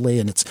it vividly.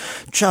 And it's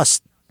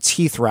just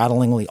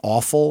teeth-rattlingly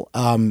awful.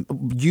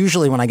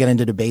 Usually when I get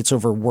into debates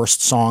over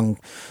worst song,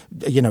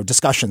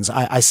 discussions,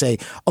 I say,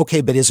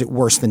 okay, but is it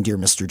worse than Dear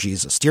Mr.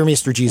 Jesus? Dear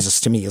Mr.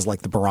 Jesus to me is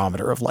like the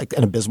barometer of like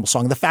an abysmal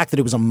song. The fact that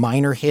it was a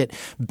minor hit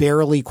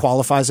barely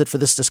qualifies it for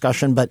this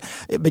discussion. But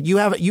you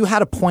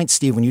had a point,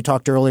 Steve, when you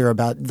talked earlier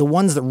about the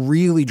ones that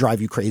really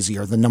drive you crazy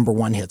are the number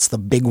one hits, the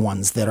big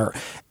ones that are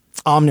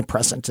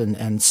omnipresent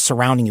and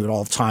surrounding you at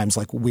all times,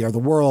 like We Are the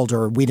World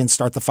or We Didn't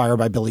Start the Fire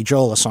by Billy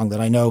Joel, a song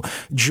that I know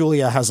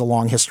Julia has a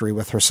long history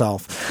with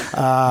herself,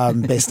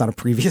 based on a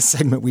previous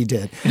segment we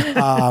did.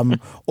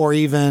 Or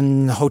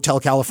even Hotel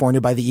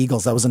California by the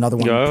Eagles. That was another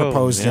one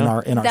proposed in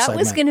our segment. That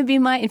was going to be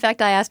in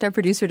fact, I asked our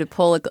producer to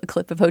pull a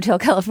clip of Hotel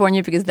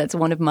California because that's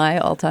one of my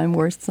all-time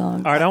worst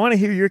songs. All right, I want to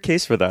hear your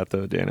case for that,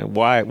 though, Dana.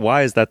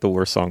 Why is that the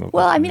worst song of all time?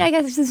 Well, I mean, I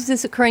guess this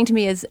is occurring to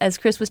me as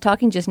Chris was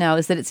talking just now,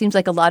 is that it seems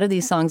like a lot of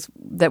these songs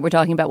that we're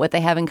talking about, what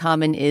they have in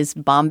common is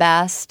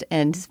bombast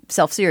and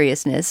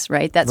self-seriousness,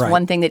 right? That's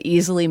one thing that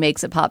easily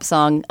makes a pop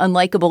song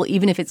unlikable,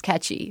 even if it's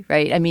catchy,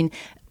 right? I mean,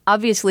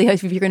 obviously,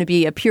 if you're going to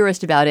be a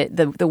purist about it,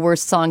 the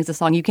worst song is a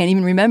song you can't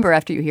even remember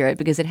after you hear it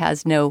because it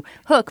has no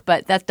hook,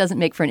 but that doesn't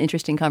make for an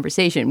interesting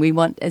conversation. We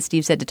want, as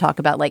Steve said, to talk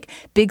about like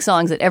big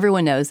songs that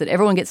everyone knows, that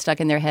everyone gets stuck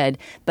in their head,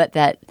 but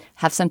that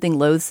have something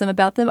loathsome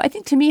about them. I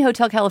think to me,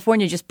 Hotel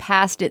California just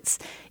passed its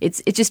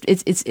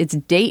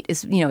date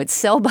is, its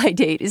sell-by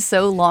date is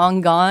so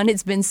long gone.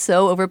 It's been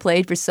so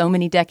overplayed for so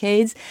many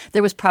decades.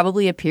 There was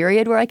probably a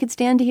period where I could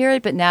stand to hear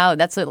it, but now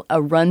that's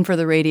a run for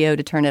the radio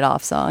to turn it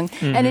off song.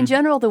 Mm-hmm. And in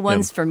general, the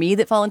ones for me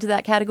that fall into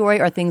that category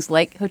are things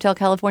like Hotel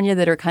California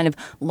that are kind of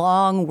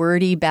long,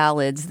 wordy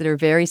ballads that are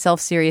very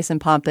self-serious and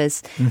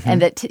pompous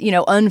and that,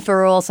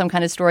 unfurl some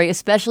kind of story,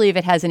 especially if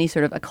it has any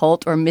sort of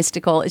occult or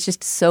mystical. It's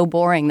just so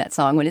boring, that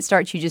song. When it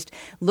starts, you just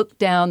look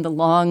down the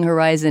long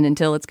horizon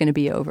until it's going to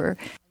be over.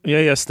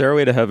 Yeah,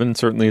 Stairway to Heaven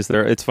certainly is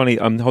there. It's funny,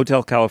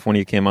 Hotel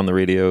California came on the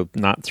radio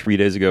not 3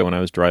 days ago when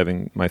I was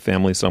driving my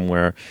family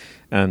somewhere.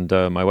 And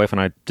my wife and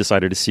I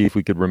decided to see if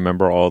we could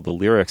remember all the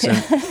lyrics.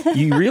 And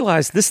you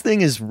realize this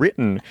thing is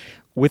written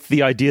with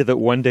the idea that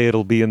one day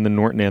it'll be in the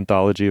Norton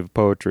Anthology of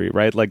Poetry,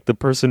 right? Like the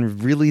person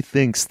really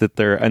thinks that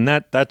and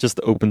that just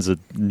opens a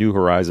new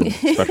horizon,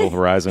 special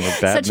horizon of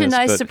badness. Such a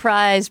nice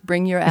surprise.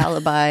 Bring your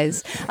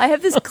alibis. I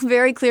have this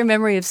very clear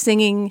memory of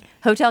singing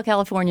Hotel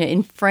California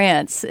in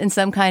France in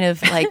some kind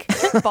of like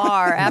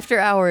bar after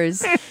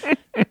hours.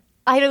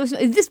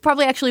 This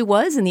probably actually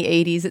was in the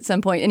 80s at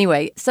some point.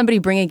 Anyway, somebody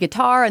bringing a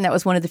guitar, and that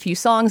was one of the few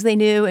songs they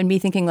knew, and me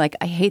thinking, like,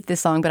 I hate this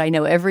song, but I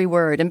know every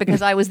word. And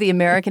because I was the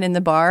American in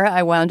the bar,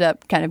 I wound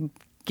up kind of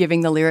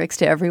giving the lyrics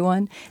to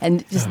everyone.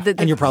 And just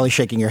and you're probably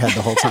shaking your head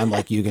the whole time,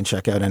 like, you can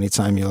check out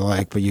anytime you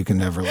like, but you can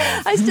never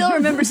leave. I still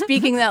remember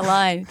speaking that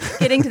line,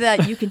 getting to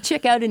that, you can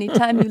check out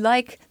anytime you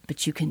like,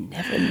 but you can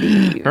never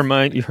leave.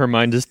 Her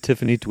mind is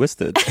Tiffany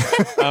twisted.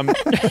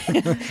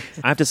 I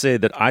have to say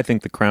that I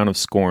think the crown of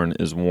scorn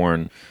is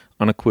worn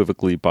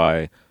unequivocally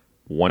by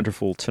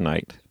Wonderful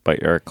Tonight by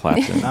Eric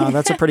Clapton. Oh,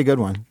 that's a pretty good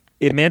one.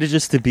 It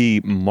manages to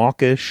be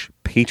mawkish,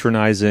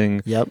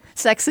 patronizing. Yep.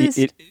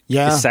 Sexist.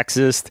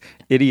 Sexist,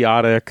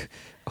 idiotic,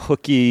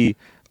 hooky,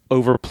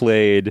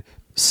 overplayed,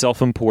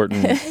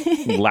 self-important,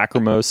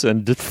 lachrymose,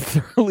 and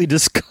thoroughly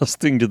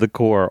disgusting to the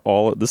core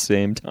all at the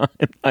same time.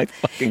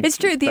 It's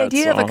true. The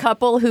idea of a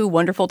couple who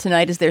Wonderful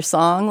Tonight is their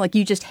song, like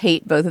you just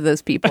hate both of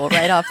those people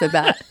right off the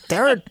bat.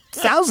 There are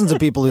thousands of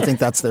people who think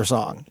that's their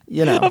song,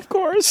 Of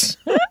course.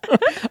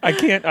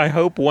 I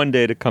hope one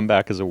day to come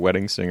back as a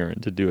wedding singer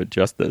and to do it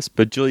justice.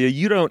 But Julia,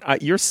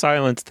 your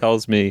silence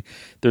tells me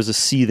there's a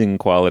seething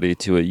quality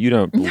to it. You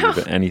don't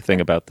believe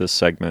anything about this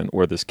segment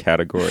or this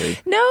category.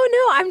 No,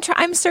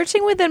 I'm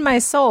searching within my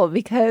soul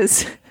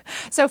because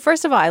So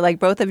first of all, I like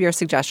both of your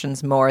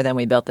suggestions more than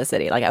We Built the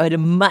City. Like I would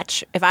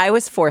much, if I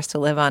was forced to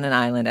live on an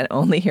island and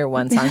only hear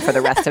one song for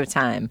the rest of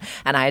time,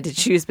 and I had to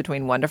choose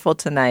between Wonderful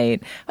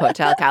Tonight,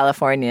 Hotel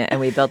California, and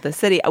We Built the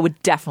City, I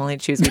would definitely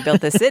choose We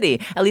Built the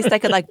City. At least I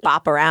could like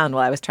bop around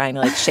while I was trying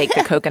to like shake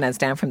the coconuts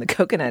down from the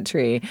coconut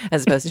tree,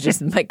 as opposed to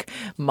just like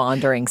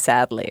maundering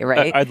sadly,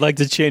 right? I'd like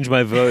to change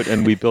my vote,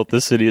 and We Built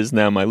the City is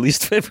now my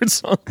least favorite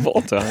song of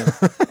all time.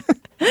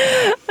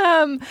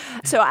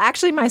 So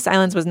actually my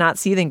silence was not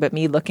seething, but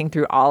me looking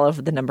through all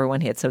of the number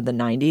one hits of the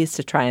 90s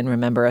to try and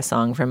remember a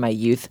song from my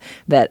youth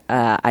that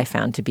I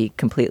found to be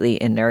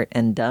completely inert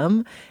and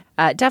dumb.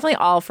 Definitely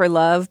All for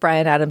Love,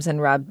 Bryan Adams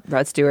and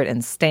Rod Stewart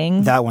and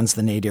Sting. That one's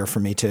the nadir for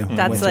me too.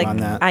 That's like,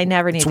 I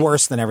never need It's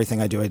worse than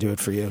Everything I Do It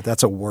For You.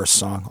 That's a worse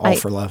song, All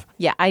for Love.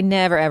 Yeah, I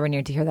never ever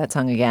need to hear that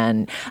song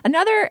again.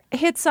 Another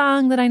hit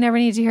song that I never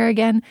need to hear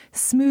again,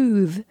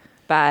 Smooth,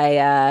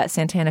 by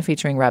Santana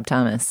featuring Rob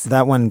Thomas.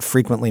 That one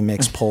frequently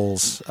makes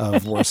polls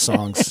of worst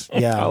songs.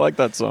 Yeah, I like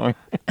that song.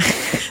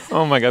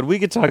 Oh my God, we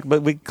could talk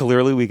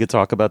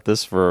about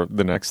this for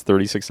the next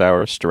 36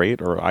 hours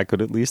straight, or I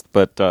could at least.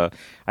 But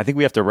I think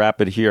we have to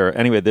wrap it here.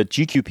 Anyway, the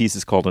GQ piece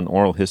is called "An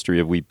Oral History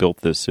of We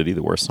Built This City,"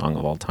 the worst song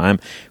of all time.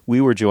 We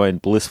were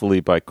joined blissfully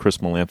by Chris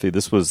Molanphy.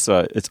 This was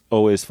it's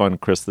always fun,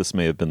 Chris. This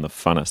may have been the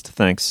funnest.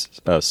 Thanks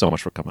so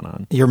much for coming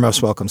on. You're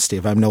most welcome,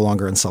 Steve. I'm no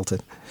longer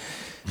insulted.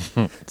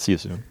 See you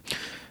soon.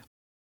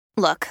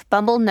 Look,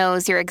 Bumble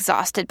knows you're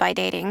exhausted by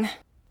dating.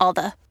 All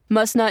the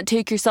must not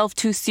take yourself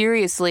too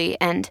seriously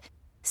and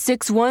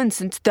 6'1"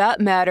 since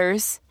that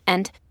matters.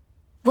 And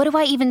what do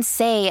I even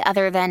say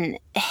other than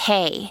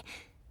hey?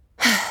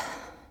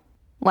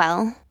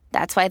 Well,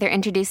 that's why they're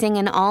introducing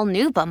an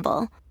all-new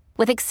Bumble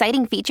with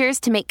exciting features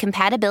to make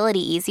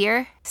compatibility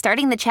easier,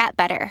 starting the chat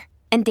better,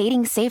 and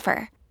dating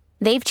safer.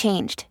 They've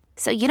changed,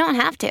 so you don't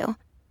have to.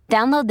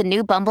 Download the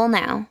new Bumble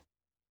now.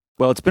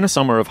 Well, it's been a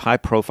summer of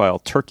high-profile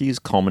turkeys,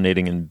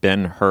 culminating in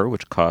Ben-Hur,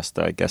 which cost,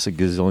 I guess, $1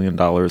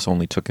 gazillion,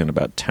 only took in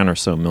about 10 or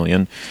so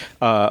million.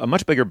 A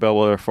much bigger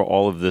bellwether for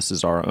all of this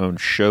is our own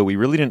show. We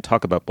really didn't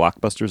talk about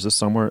blockbusters this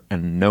summer,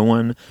 and no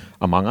one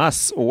among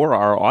us or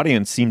our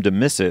audience seemed to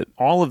miss it.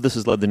 All of this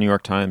has led the New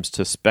York Times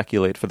to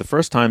speculate, for the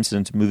first time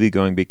since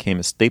moviegoing became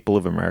a staple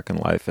of American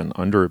life and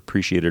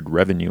underappreciated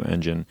revenue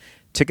engine,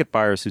 ticket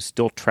buyers who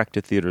still trek to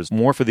theaters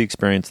more for the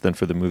experience than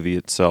for the movie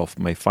itself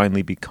may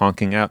finally be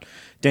conking out.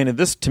 Dana,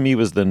 this to me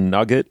was the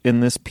nugget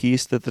in this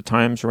piece that the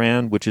Times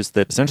ran, which is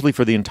that essentially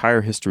for the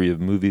entire history of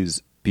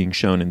movies being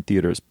shown in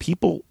theaters,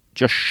 people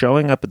just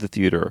showing up at the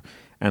theater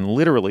and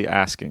literally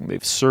asking,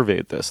 they've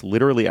surveyed this,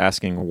 literally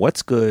asking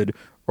what's good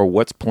or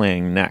what's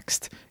playing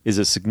next is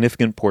a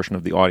significant portion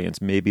of the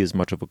audience, maybe as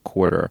much of a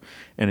quarter.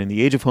 And in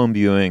the age of home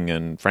viewing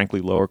and,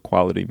 frankly, lower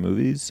quality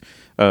movies,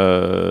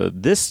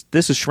 this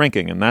is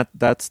shrinking, and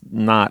that's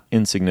not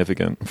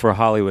insignificant for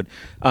Hollywood.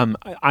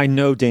 I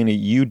know, Dana,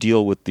 you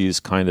deal with these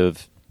kind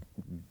of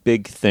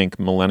big think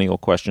millennial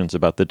questions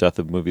about the death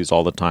of movies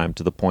all the time,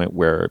 to the point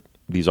where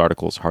these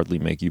articles hardly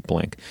make you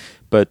blink.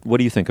 But what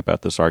do you think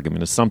about this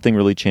argument? Is something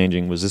really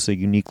changing? Was this a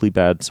uniquely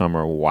bad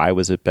summer? Why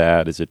was it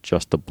bad? Is it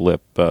just a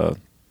blip?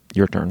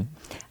 Your turn.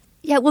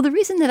 Yeah, well, the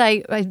reason that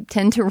I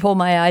tend to roll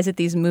my eyes at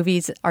these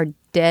movies are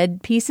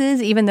dead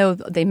pieces, even though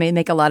they may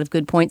make a lot of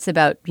good points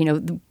about,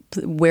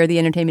 where the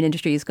entertainment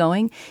industry is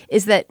going,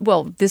 is that,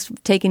 well,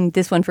 taking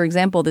this one, for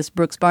example, this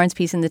Brooks Barnes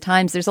piece in the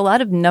Times, there's a lot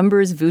of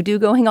numbers voodoo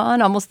going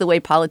on, almost the way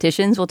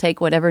politicians will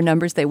take whatever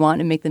numbers they want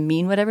and make them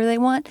mean whatever they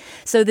want.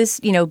 So this,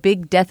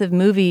 big death of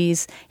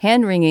movies,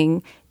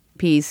 hand-wringing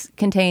piece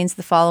contains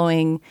the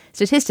following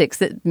statistics,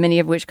 that many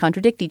of which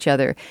contradict each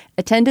other.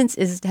 Attendance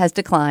has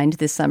declined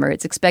this summer.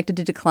 It's expected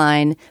to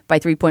decline by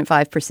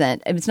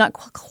 3.5%. It's not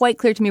quite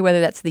clear to me whether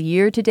that's the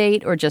year to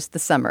date or just the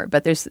summer,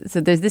 but there's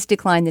this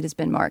decline that has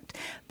been marked.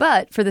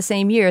 But for the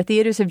same year,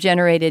 theaters have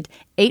generated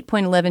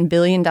 $8.11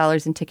 billion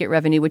in ticket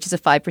revenue, which is a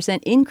 5%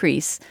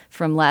 increase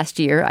from last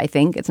year, I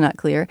think. It's not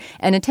clear.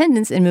 And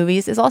attendance in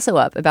movies is also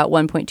up about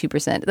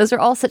 1.2%. Those are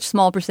all such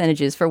small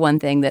percentages, for one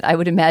thing, that I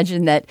would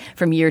imagine that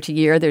from year to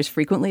year there's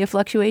frequently a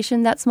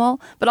fluctuation that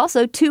small. But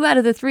also 2 out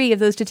of the 3 of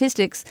those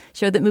statistics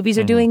show that movies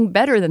are doing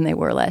better than they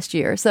were last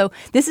year. So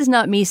this is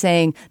not me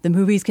saying the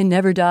movies can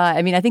never die.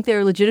 I mean, I think there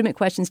are legitimate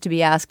questions to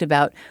be asked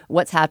about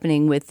what's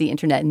happening with the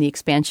internet and the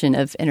expansion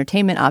of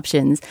entertainment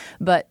options.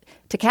 But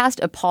to cast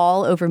a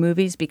pall over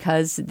movies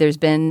because there's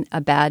been a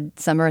bad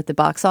summer at the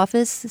box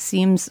office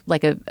seems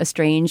like a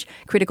strange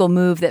critical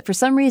move that for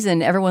some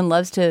reason everyone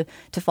loves to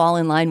fall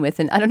in line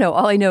with. And I don't know,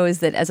 all I know is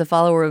that as a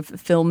follower of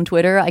film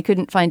Twitter, I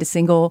couldn't find a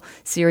single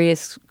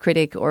serious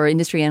critic or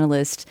industry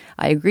analyst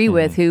I agree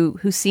with who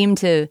seemed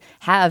to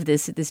have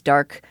this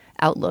dark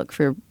outlook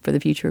for the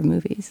future of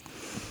movies.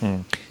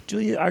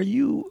 Julia,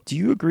 do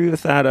you agree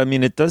with that? I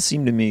mean, it does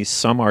seem to me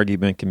some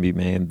argument can be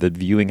made that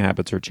viewing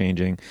habits are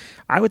changing.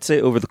 I would say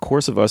over the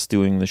course of us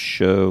doing the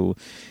show,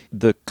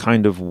 the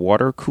kind of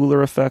water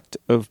cooler effect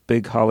of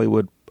big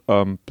Hollywood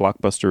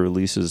blockbuster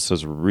releases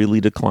has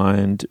really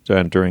declined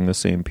during the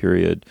same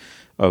period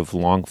of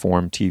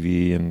long-form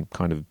TV and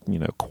kind of,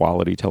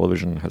 quality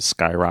television has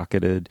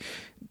skyrocketed.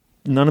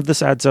 None of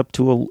this adds up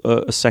to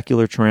a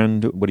secular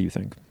trend. What do you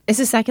think? Is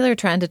a secular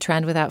trend a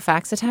trend without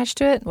facts attached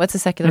to it? What's a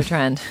secular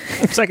trend?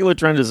 Secular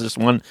trend is just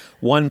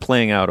one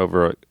playing out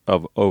over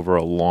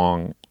a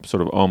long,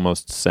 sort of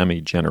almost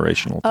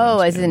semi-generational time. Oh,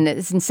 as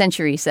in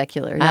century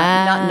secular,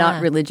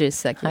 not religious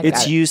secular.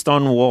 It's used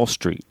on Wall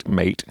Street,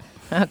 mate.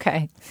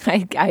 Okay.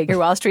 Your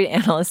Wall Street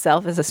analyst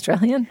self is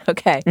Australian?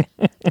 Okay.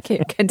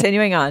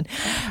 Continuing on.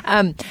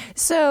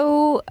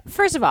 So,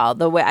 first of all,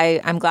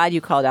 I'm glad you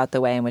called out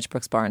the way in which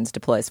Brooks Barnes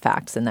deploys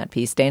facts in that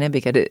piece, Dana,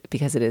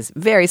 because it is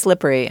very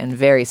slippery and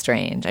very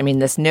strange. I mean,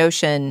 this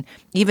notion,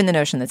 even the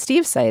notion that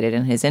Steve cited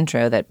in his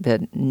intro, that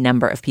the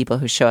number of people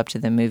who show up to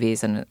the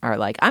movies and are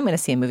like, I'm going to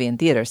see a movie in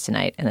theaters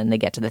tonight, and then they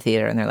get to the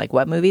theater and they're like,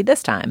 what movie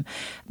this time?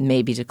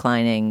 Maybe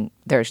declining.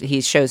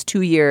 He shows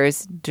 2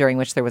 years during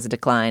which there was a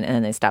decline, and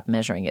then they stopped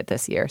measuring it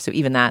this year. So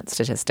even that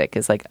statistic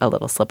is like a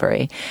little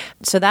slippery.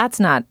 So that's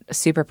not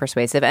super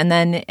persuasive. And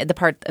then the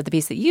part of the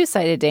piece that you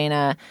cited,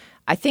 Dana,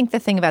 I think the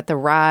thing about the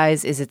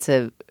rise is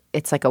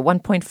it's like a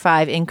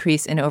 1.5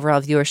 increase in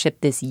overall viewership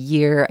this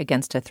year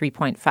against a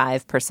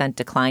 3.5%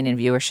 decline in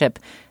viewership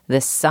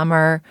this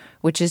summer,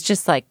 which is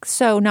just like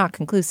so not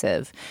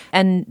conclusive.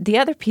 And the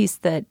other piece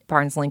that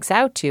Barnes links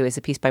out to is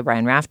a piece by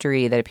Brian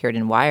Raftery that appeared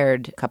in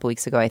Wired a couple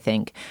weeks ago, I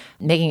think,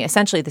 making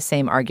essentially the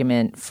same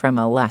argument from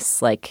a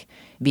less like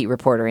beat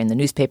reporter in the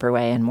newspaper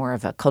way and more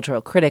of a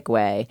cultural critic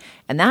way.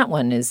 And that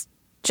one is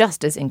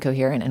just as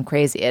incoherent and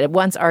crazy. It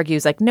once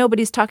argues like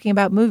nobody's talking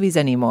about movies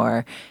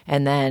anymore.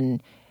 And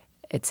then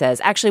it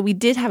says, actually, we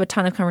did have a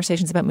ton of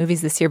conversations about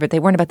movies this year, but they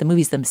weren't about the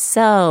movies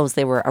themselves.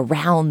 They were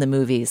around the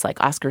movies,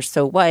 like Oscar's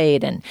So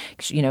White. And,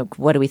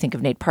 what do we think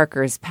of Nate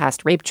Parker's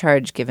past rape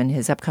charge given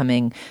his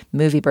upcoming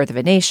movie Birth of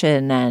a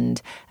Nation?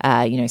 And,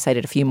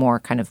 cited a few more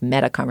kind of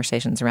meta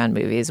conversations around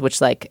movies,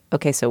 which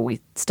okay, so we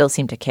still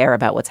seem to care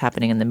about what's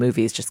happening in the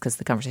movies just because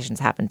the conversations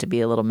happen to be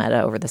a little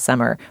meta over the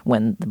summer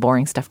when the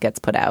boring stuff gets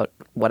put out,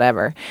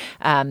 whatever.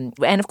 And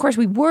of course,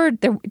 we were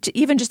there,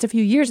 even just a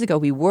few years ago,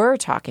 we were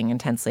talking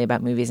intensely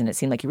about movies, and it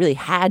seemed like you really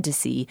had to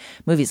see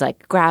movies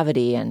like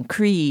Gravity and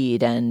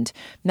Creed and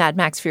Mad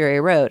Max Fury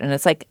Road. And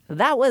it's like,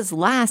 that was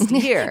last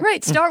year.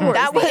 Right, Star Wars,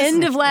 that was the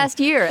end of last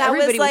year.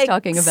 Everybody was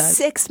talking about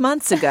 6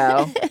 months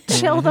ago.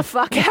 Chill the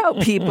fuck out,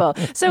 people.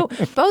 So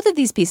both of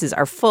these pieces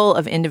are full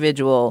of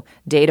individual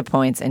data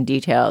points and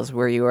details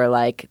where you are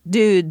like,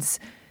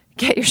 dudes,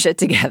 get your shit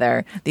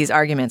together. These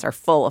arguments are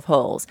full of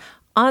holes.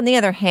 On the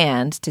other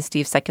hand, to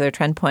Steve's secular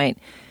trend point,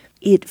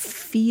 it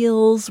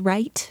feels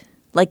right.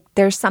 Like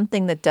there's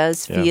something that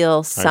does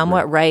feel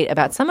somewhat right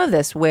about some of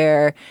this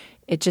where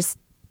it just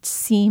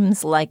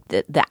seems like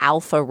the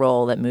alpha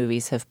role that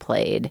movies have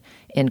played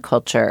in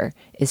culture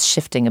is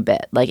shifting a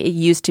bit. Like it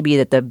used to be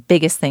that the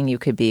biggest thing you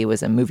could be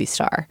was a movie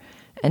star.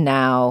 And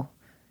now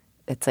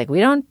it's like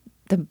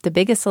the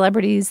biggest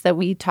celebrities that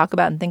we talk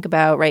about and think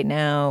about right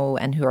now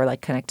and who are like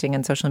connecting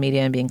on social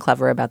media and being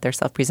clever about their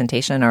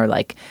self-presentation are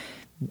like,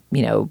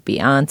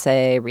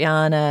 Beyonce,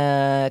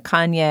 Rihanna,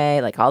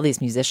 Kanye, like all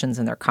these musicians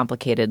and their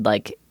complicated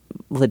like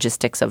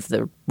logistics of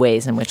the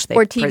ways in which they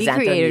present TV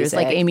creators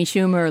like Amy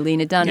Schumer or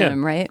Lena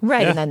Dunham, right?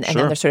 Right. Yeah, and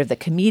then there's sort of the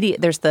comedian,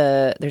 there's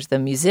the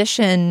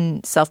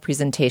musician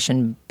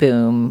self-presentation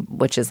boom,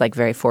 which is like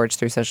very forged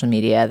through social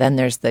media. Then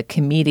there's the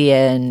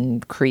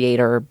comedian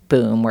creator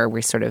boom where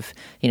we sort of,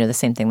 the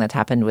same thing that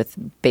happened with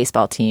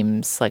baseball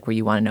teams, like where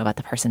you want to know about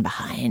the person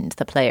behind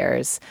the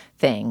players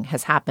thing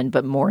has happened,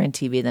 but more in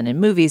TV than in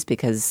movies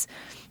because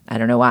I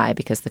don't know why,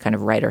 because the kind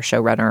of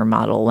writer-showrunner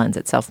model lends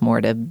itself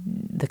more to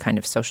the kind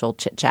of social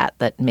chit-chat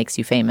that makes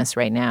you famous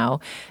right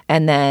now.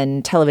 And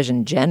then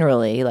television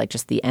generally, like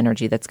just the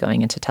energy that's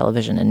going into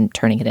television and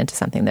turning it into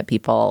something that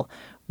people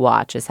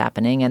watch is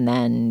happening. And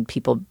then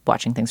people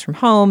watching things from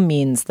home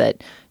means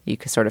that you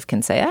sort of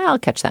can say, I'll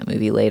catch that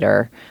movie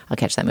later. I'll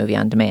catch that movie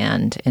on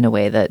demand in a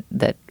way that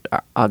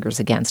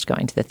augurs against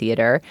going to the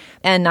theater.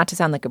 And not to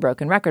sound like a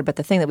broken record, but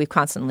the thing that we've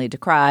constantly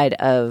decried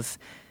of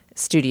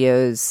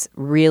studios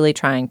really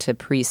trying to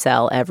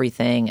pre-sell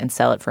everything and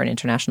sell it for an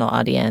international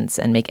audience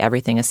and make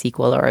everything a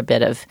sequel or a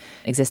bit of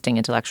existing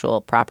intellectual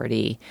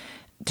property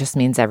just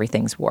means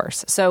everything's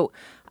worse. So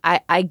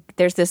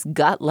there's this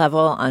gut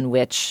level on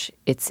which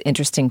it's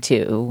interesting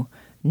to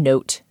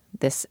note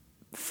this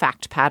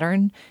fact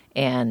pattern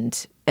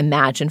and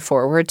imagine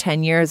forward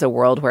 10 years a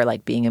world where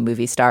like being a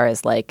movie star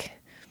is like,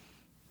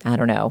 I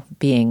don't know,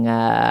 being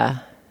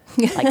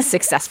like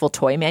successful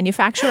toy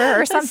manufacturer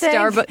or something.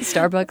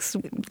 Starbucks.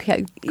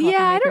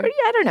 Yeah,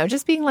 I don't know.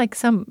 Just being like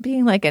an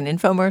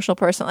infomercial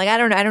person. Like I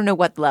don't know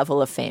what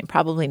level of fame.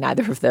 Probably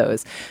neither of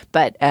those.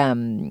 But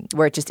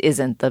where it just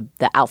isn't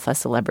the alpha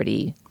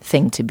celebrity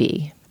thing to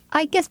be.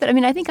 I guess, but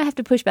I think I have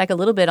to push back a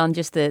little bit on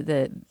just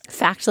the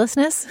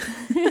factlessness.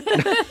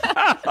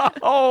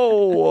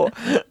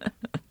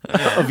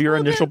 Of your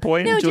initial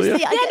point, Julia?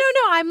 No.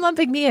 I'm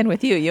lumping me in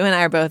with you. You and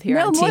I are both here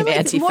on Team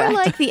Anti-Fact. More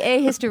like the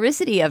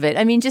ahistoricity of it.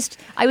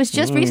 I was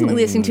just recently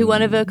listening to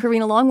one of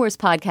Karina Longworth's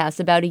podcasts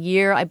about a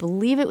year, I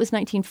believe it was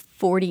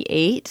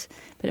 1948,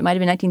 but it might have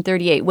been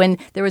 1938, when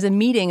there was a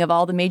meeting of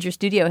all the major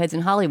studio heads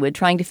in Hollywood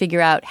trying to figure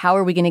out how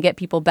are we going to get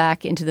people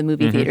back into the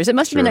movie theaters. It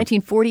must have been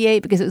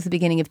 1948 because it was the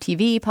beginning of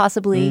TV,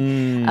 possibly.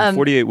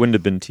 48 wouldn't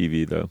have been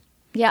TV, though.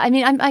 Yeah,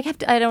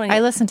 I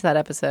listened to that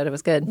episode. It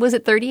was good. Was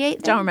it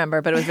 38? Don't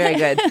remember, but it was very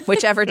good.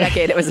 Whichever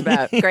decade it was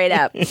about. Great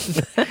app.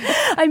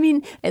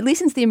 At least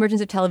since the emergence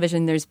of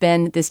television, there's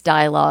been this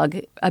dialogue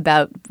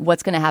about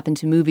what's going to happen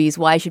to movies.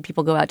 Why should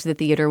people go out to the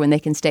theater when they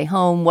can stay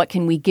home? What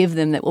can we give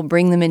them that will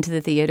bring them into the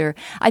theater?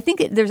 I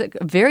think there's a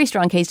very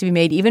strong case to be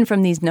made, even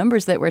from these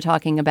numbers that we're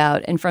talking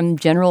about and from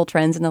general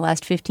trends in the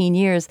last 15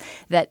 years,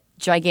 that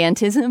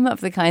gigantism of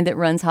the kind that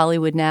runs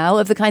Hollywood now,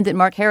 of the kind that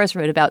Mark Harris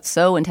wrote about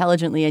so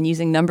intelligently and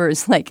using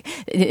numbers like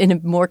in a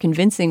more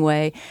convincing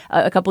way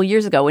a couple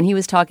years ago when he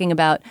was talking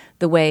about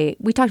the way,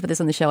 we talked about this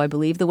on the show, I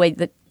believe, the way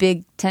that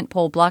big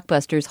tentpole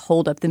blockbusters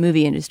hold up the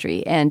movie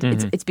industry. And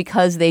it's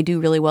because they do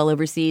really well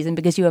overseas and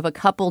because you have a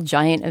couple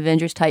giant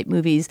Avengers-type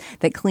movies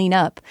that clean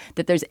up,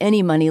 that there's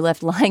any money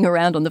left lying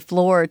around on the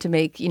floor to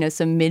make,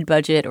 some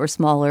mid-budget or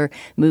smaller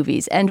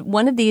movies. And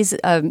one of these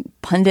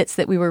pundits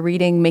that we were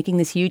reading making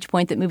this huge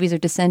point that movies are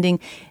descending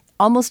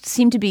almost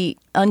seemed to be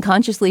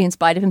unconsciously, in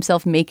spite of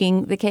himself,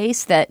 making the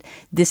case that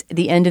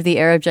the end of the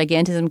era of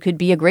gigantism could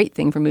be a great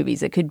thing for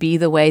movies. It could be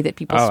the way that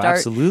people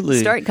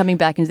start coming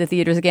back into the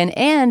theaters again,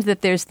 and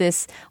that there's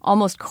this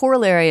almost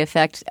corollary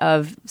effect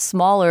of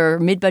smaller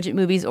mid-budget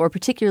movies, or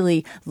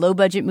particularly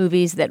low-budget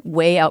movies that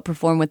way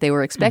outperform what they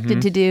were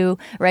expected to do,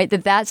 right?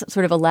 That's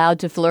sort of allowed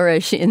to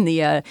flourish in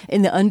the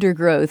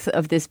undergrowth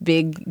of this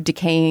big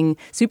decaying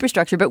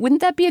superstructure. But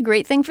wouldn't that be a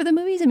great thing for the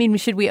movies? I mean,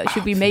 should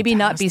we maybe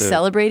not be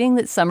celebrating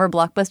that summer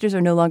blockbusters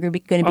are no longer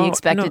going to be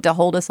expected to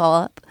hold us all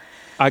up?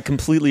 I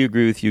completely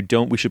agree with you.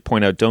 We should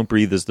point out Don't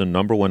Breathe is the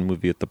 #1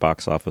 movie at the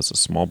box office, a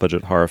small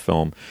budget horror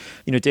film.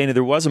 You know, Dana,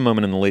 there was a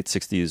moment in the late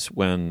 60s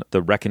when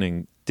the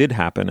reckoning did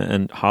happen,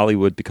 and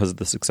Hollywood, because of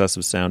the success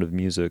of Sound of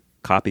Music,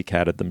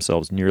 copycatted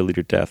themselves nearly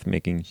to death,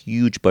 making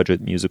huge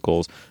budget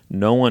musicals.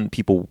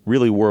 People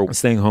really were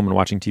staying home and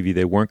watching TV.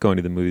 They weren't going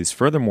to the movies.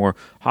 Furthermore,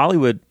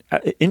 Hollywood,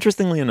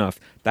 interestingly enough,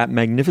 that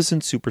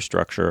magnificent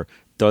superstructure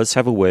does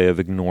have a way of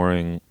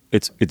ignoring.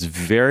 It's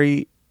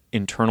very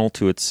internal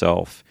to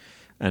itself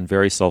and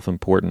very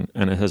self-important,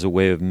 and it has a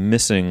way of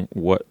missing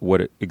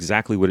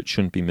exactly what it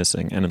shouldn't be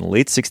missing. And in the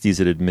late 60s,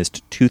 it had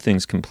missed two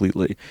things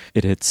completely.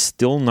 It had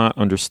still not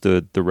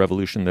understood the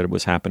revolution that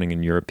was happening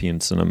in European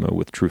cinema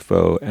with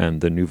Truffaut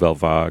and the Nouvelle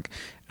Vague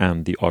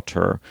and the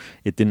auteur.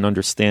 It didn't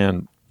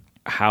understand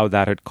how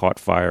that had caught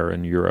fire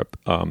in Europe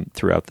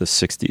throughout the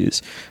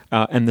 60s.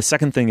 And the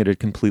second thing it had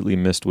completely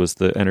missed was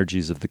the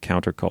energies of the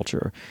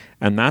counterculture.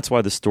 And that's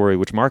why the story,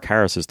 which Mark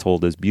Harris has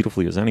told as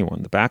beautifully as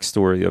anyone, the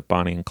backstory of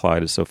Bonnie and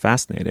Clyde is so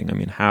fascinating. I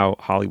mean, how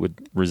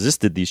Hollywood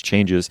resisted these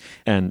changes,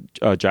 and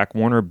Jack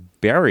Warner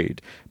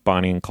buried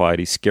Bonnie and Clyde.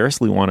 He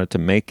scarcely wanted to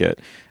make it.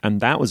 And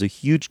that was a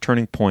huge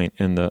turning point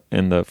in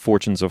the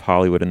fortunes of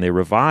Hollywood. And they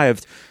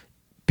revived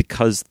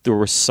because there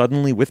were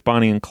suddenly, with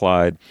Bonnie and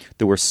Clyde,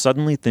 there were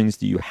suddenly things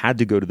that you had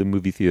to go to the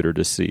movie theater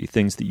to see,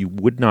 things that you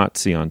would not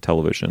see on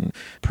television,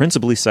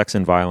 principally sex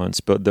and violence,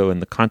 but though in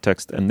the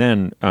context, and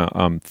then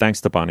thanks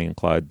to Bonnie and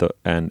Clyde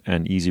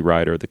and Easy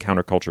Rider, the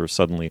counterculture was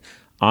suddenly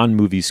on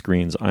movie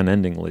screens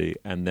unendingly,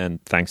 and then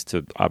thanks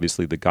to,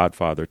 obviously, The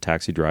Godfather,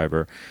 Taxi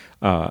Driver,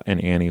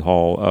 and Annie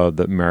Hall,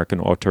 the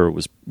American auteur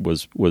was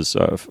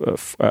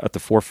at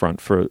the forefront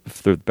for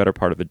the better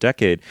part of a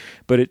decade.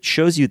 But it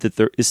shows you that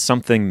there is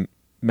something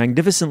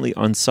magnificently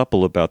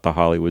unsupple about the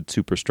Hollywood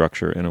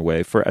superstructure in a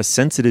way. For as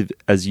sensitive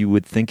as you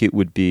would think it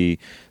would be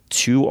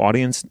to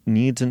audience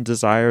needs and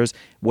desires,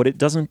 what it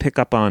doesn't pick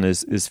up on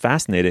is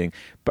fascinating.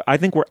 But I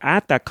think we're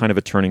at that kind of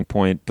a turning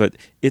point, but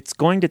it's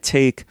going to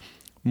take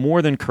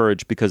more than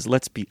courage, because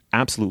let's be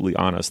absolutely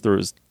honest,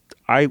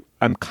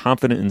 I'm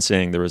confident in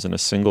saying there isn't a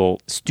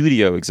single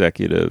studio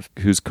executive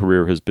whose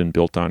career has been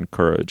built on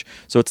courage.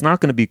 So it's not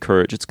going to be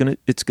courage. It's going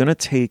to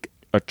take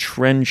a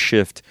trend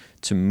shift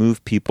to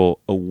move people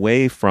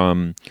away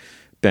from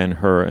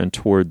Ben-Hur and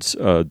towards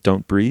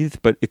Don't Breathe,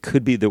 but it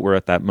could be that we're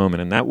at that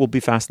moment, and that will be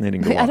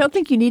fascinating to watch. I don't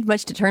think you need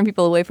much to turn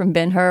people away from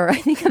Ben-Hur. I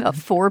think about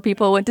 4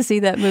 people went to see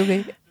that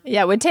movie.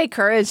 Yeah, it would take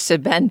courage to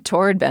bend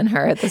toward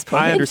Ben-Hur at this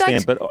point. I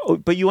understand,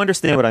 but you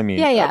understand what I mean.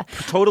 Yeah.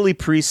 Totally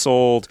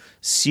pre-sold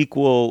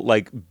sequel,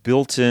 like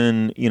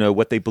built-in,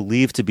 what they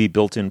believe to be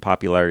built-in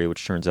popularity,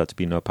 which turns out to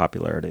be no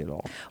popularity at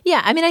all.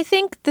 Yeah, I mean, I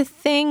think the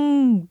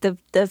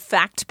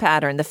fact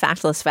pattern, the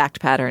factless fact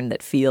pattern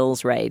that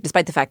feels right,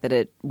 despite the fact that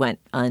it went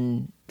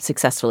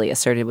unsuccessfully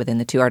asserted within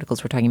the 2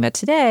 articles we're talking about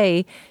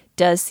today,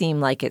 does seem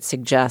like it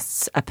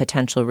suggests a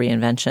potential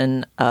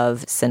reinvention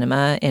of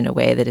cinema in a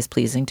way that is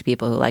pleasing to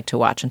people who like to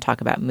watch and talk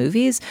about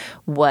movies.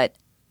 What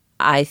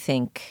I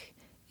think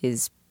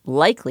is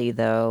likely,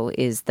 though,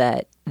 is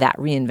that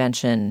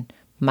reinvention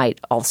might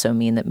also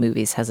mean that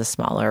movies has a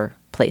smaller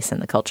place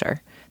in the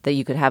culture, that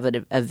you could have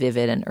a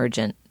vivid and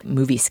urgent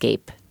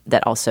moviescape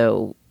that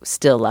also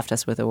still left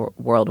us with a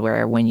world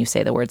where when you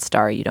say the word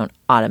star, you don't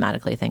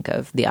automatically think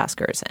of the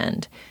Oscars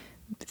and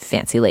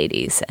fancy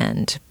ladies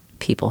and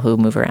people who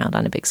move around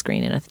on a big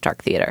screen in a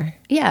dark theater.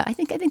 Yeah, I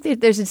think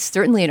there's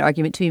certainly an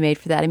argument to be made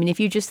for that. I mean, if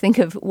you just think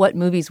of what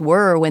movies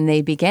were when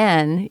they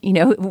began,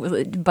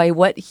 by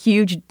what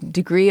huge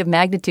degree of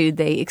magnitude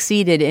they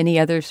exceeded any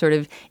other sort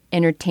of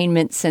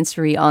entertainment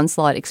sensory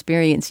onslaught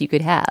experience you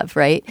could have,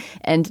 right?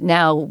 And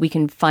now we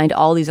can find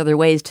all these other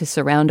ways to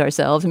surround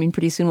ourselves. I mean,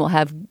 pretty soon we'll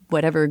have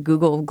whatever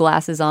Google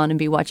glasses on and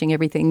be watching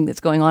everything that's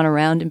going on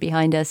around and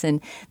behind us.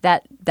 And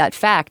that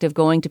fact of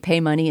going to pay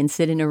money and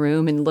sit in a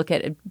room and look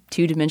at a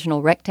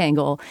 2-dimensional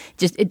rectangle,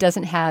 it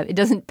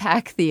doesn't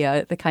pack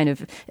the kind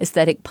of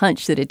aesthetic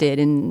punch that it did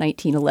in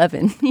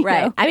 1911.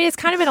 Right. know? I mean, it's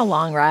kind of been a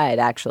long ride,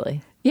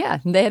 actually. Yeah,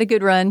 they had a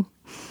good run.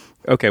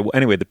 Okay, well,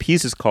 anyway, the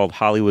piece is called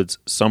Hollywood's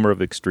Summer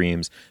of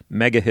Extremes,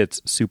 Mega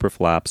Hits, Super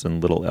Flaps, and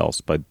Little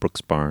Else by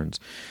Brooks Barnes.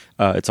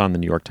 It's on the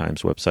New York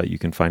Times website. You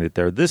can find it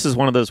there. This is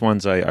one of those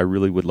ones I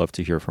really would love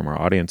to hear from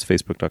our audience,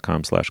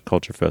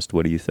 facebook.com/culturefest.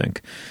 What do you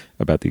think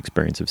about the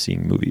experience of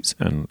seeing movies?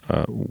 And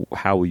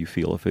how will you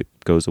feel if it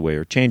goes away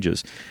or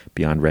changes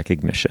beyond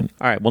recognition?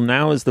 All right, well,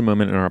 now is the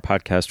moment in our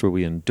podcast where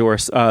we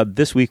endorse.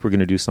 This week, we're going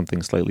to do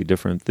something slightly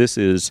different. This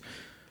is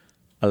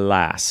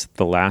alas,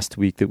 the last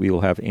week that we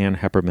will have Ann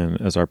Heppermann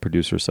as our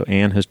producer. So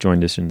Ann has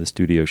joined us in the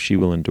studio. She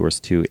will endorse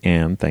too.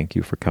 Ann, thank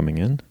you for coming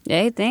in.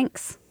 Hey,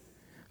 thanks.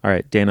 All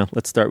right, Dana,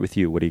 let's start with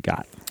you. What do you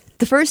got?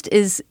 The first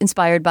is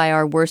inspired by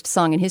our Worst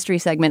Song in History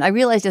segment. I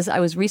realized as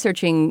I was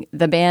researching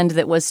the band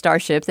that was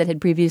Starship, that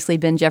had previously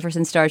been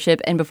Jefferson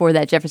Starship, and before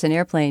that Jefferson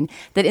Airplane,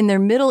 that in their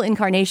middle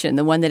incarnation,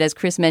 the one that, as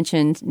Chris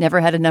mentioned,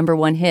 never had a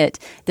 #1 hit,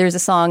 there's a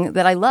song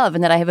that I love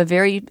and that I have a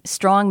very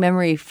strong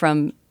memory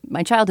from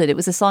my childhood. It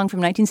was a song from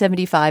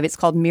 1975. It's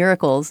called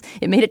Miracles.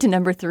 It made it to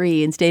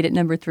 #3 and stayed at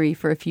 #3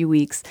 for a few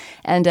weeks.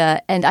 And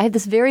I have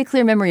this very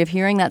clear memory of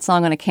hearing that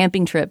song on a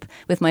camping trip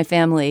with my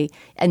family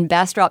in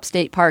Bastrop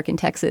State Park in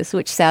Texas,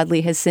 which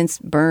sadly has since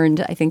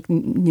burned. I think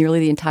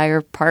nearly the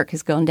entire park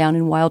has gone down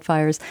in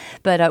wildfires.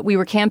 But we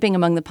were camping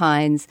among the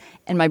pines,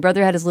 and my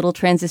brother had his little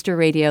transistor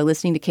radio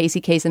listening to Casey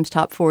Kasem's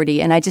Top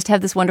 40. And I just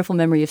have this wonderful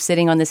memory of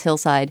sitting on this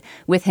hillside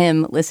with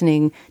him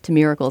listening to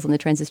Miracles on the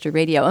transistor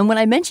radio. And when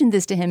I mentioned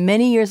this to him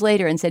many years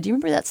later and said, "Do you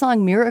remember that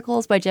song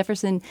Miracles by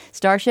Jefferson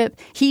Starship?"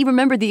 He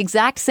remembered the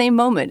exact same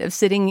moment of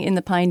sitting in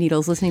the pine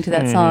needles listening to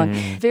that song.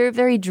 Very,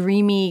 very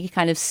dreamy,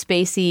 kind of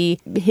spacey,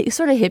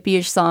 sort of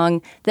hippie-ish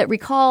song that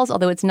recalls,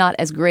 although it's not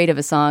as great of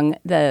a song,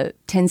 the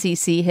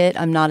 10cc hit,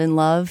 I'm Not in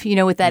Love, you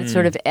know, with that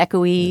sort of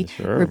echoey,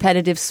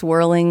 repetitive,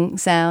 swirling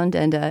sound.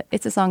 And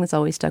it's a song that's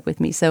always stuck with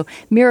me. So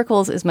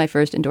Miracles is my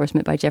first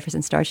endorsement by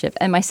Jefferson Starship.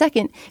 And my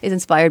second is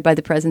inspired by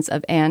the presence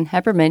of Ann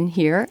Heppermann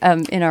here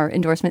in our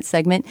endorsement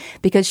segment,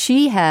 because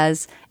she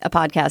has a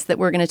podcast that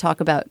we're going to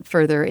talk about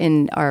further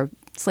in our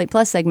Slate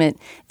Plus segment.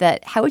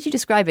 That, how would you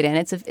describe it, Ann?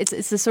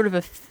 It's a sort of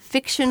a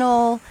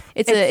fictional.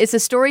 It's a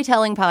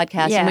storytelling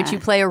podcast in which you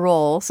play a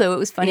role. So it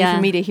was funny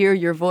for me to hear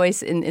your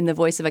voice in the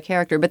voice of a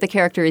character, but the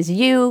character is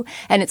you,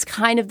 and it's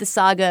kind of the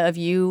saga of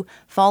you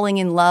falling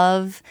in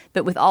love,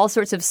 but with all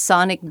sorts of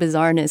sonic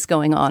bizarreness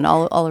going on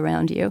all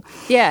around you.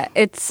 Yeah,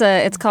 it's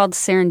called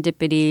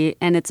Serendipity,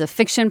 and it's a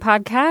fiction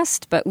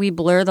podcast, but we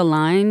blur the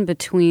line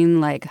between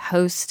like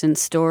host and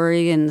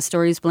story, and the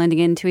stories blending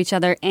into each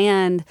other.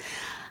 And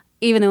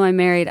even though I'm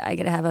married, I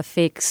get to have a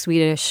fake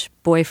Swedish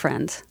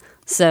boyfriend.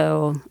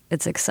 So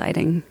it's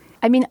exciting.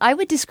 I mean, I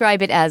would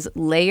describe it as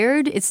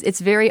layered. It's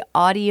very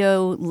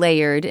audio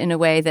layered in a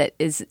way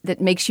that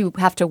makes you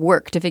have to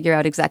work to figure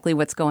out exactly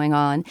what's going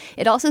on.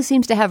 It also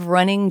seems to have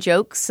running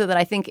jokes, so that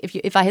I think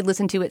if I had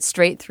listened to it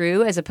straight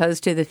through, as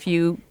opposed to the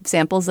few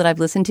samples that I've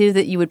listened to,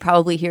 that you would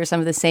probably hear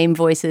some of the same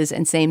voices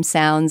and same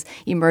sounds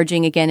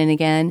emerging again and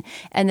again,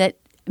 and that.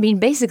 I mean,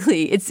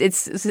 basically,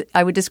 it's.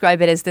 I would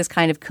describe it as this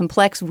kind of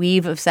complex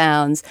weave of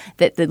sounds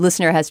that the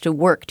listener has to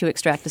work to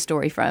extract the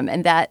story from,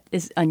 and that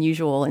is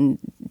unusual, and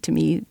to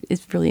me,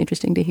 is really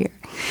interesting to hear.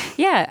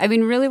 Yeah, I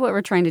mean, really, what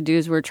we're trying to do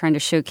is we're trying to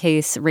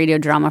showcase radio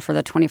drama for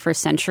the 21st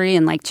century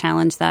and like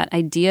challenge that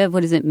idea of what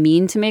does it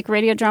mean to make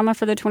radio drama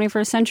for the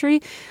 21st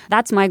century.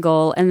 That's my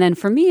goal. And then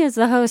for me as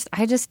the host,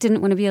 I just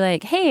didn't want to be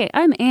like, "Hey,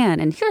 I'm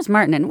Ann, and here's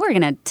Martin, and we're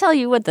going to tell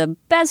you what the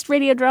best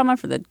radio drama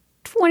for the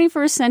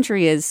 21st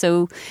century is."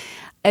 So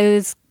it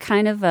was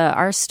kind of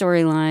our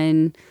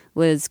storyline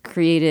was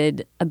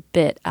created a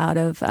bit out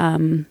of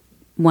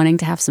wanting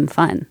to have some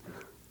fun.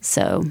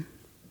 So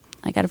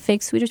I got a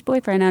fake Swedish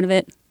boyfriend out of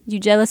it. You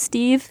jealous,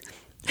 Steve?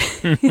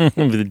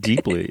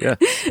 Deeply, yeah.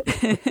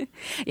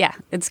 Yeah,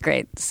 it's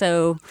great.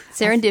 So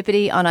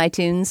Serendipity on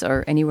iTunes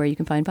or anywhere you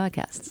can find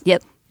podcasts.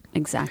 Yep,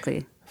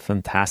 exactly.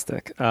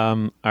 Fantastic.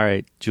 All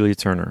right, Julia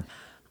Turner.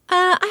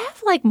 I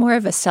have like more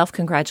of a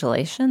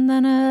self-congratulation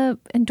than a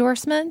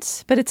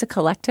endorsement, but it's a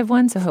collective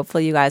one, so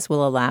hopefully you guys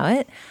will allow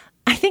it.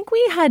 I think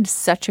we had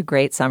such a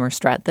great summer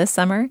strut this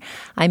summer.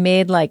 I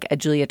made like a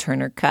Julia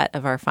Turner cut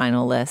of our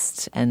final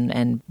list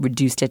and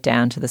reduced it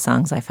down to the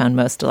songs I found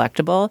most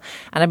delectable.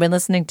 And I've been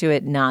listening to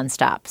it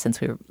nonstop since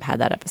we had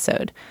that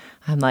episode.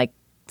 I'm like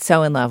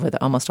so in love with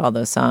almost all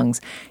those songs.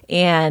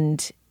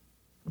 And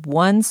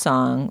one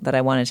song that I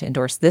wanted to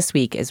endorse this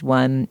week is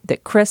one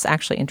that Chris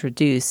actually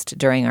introduced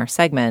during our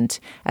segment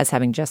as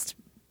having just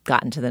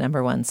gotten to the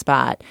 #1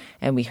 spot.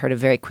 And we heard a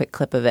very quick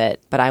clip of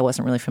it, but I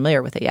wasn't really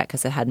familiar with it yet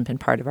because it hadn't been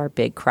part of our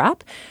big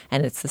crop.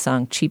 And it's the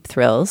song Cheap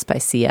Thrills by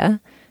Sia.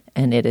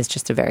 And it is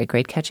just a very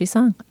great, catchy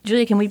song.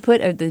 Julia, can we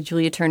put the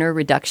Julia Turner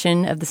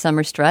reduction of the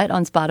Summer Strut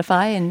on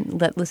Spotify and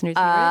let listeners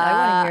hear it? I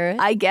want to hear it.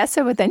 I guess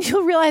so, but then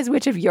you'll realize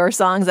which of your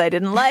songs I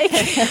didn't like.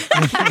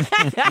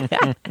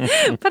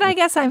 But I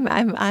guess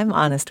I'm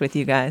honest with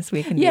you guys.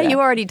 We can. Yeah, you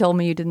already told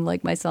me you didn't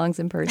like my songs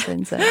in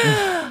person. So.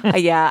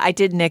 Yeah, I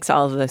did nix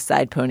all of the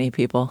Side Pony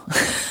people,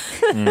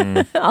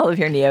 all of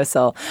your neo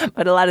soul,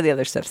 but a lot of the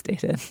other stuff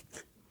stayed in.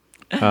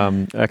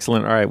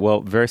 Excellent. All right.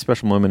 Well, very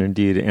special moment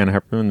indeed. Ann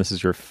Heppermann, this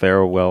is your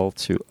farewell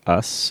to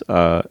us.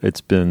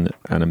 It's been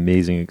an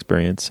amazing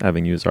experience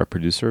having you as our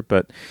producer.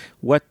 But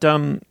what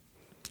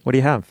do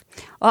you have?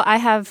 Well,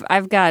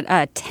 I've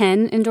got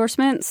 10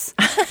 endorsements.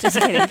 Just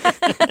kidding.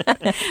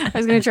 I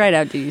was going to try it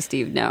out to you,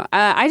 Steve. No,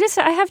 I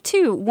have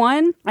 2.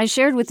 One, I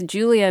shared with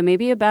Julia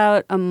maybe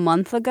about a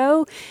month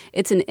ago.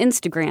 It's an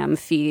Instagram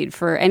feed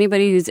for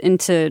anybody who's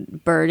into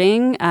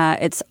birding.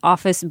 It's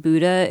Office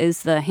Buddha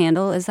is the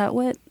handle. Is that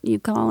what you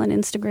call an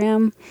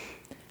Instagram?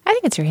 I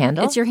think it's your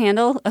handle. It's your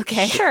handle?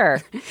 Okay.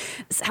 Sure.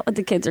 Is that what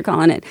the kids are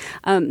calling it?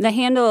 The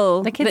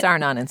handle... The kids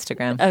aren't on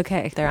Instagram.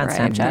 Okay. They're on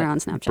Snapchat. They're on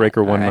Snapchat.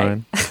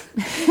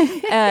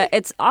 Breaker19.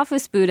 It's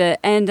Office Buddha,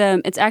 and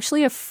it's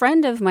actually a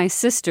friend of my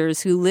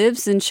sister's who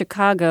lives in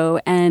Chicago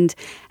and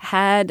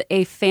had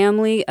a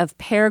family of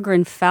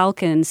peregrine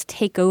falcons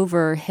take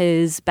over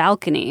his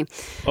balcony.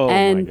 Oh,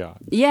 and, my God.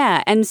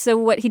 Yeah, and so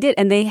what he did,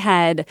 and they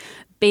had...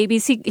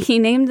 babies. He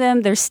named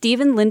them, they're Steve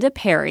and Linda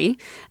Perry,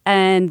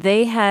 and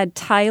they had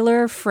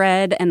Tyler,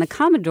 Fred, and the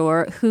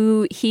Commodore,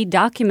 who he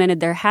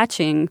documented their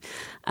hatching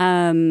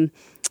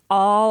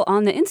all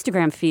on the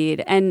Instagram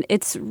feed. And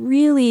it's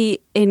really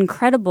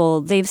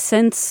incredible. They've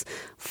since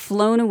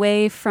flown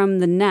away from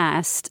the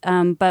nest,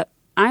 but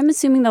I'm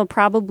assuming they'll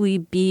probably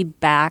be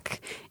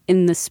back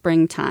in the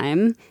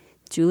springtime.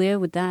 Julia,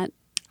 would that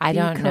I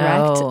don't correct?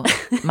 know.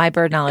 My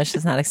bird knowledge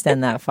does not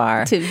extend that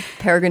far. To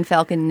peregrine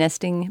falcon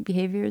nesting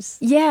behaviors?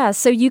 Yeah,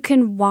 so you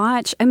can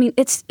watch. I mean,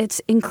 it's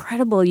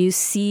incredible. You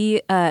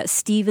see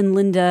Steve and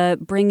Linda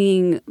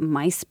bringing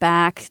mice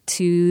back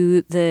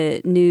to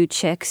the new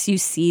chicks. You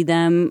see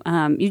them.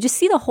 You just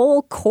see the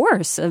whole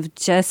course of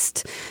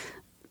just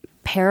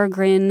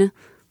peregrine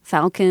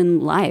falcon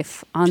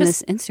life on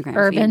just this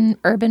Instagram feed.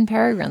 Urban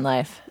peregrine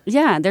life.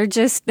 Yeah, they're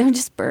just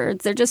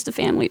birds. They're just a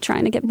family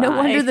trying to get by. No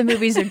wonder the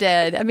movies are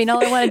dead. I mean,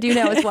 all I want to do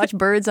now is watch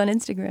birds on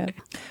Instagram.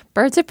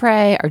 Birds of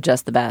prey are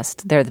just the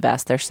best. They're the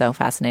best. They're so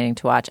fascinating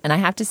to watch. And I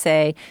have to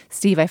say,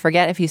 Steve, I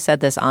forget if you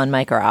said this on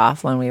mic or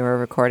off when we were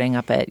recording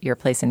up at your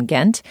place in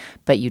Ghent,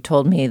 but you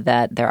told me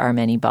that there are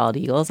many bald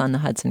eagles on the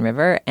Hudson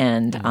River.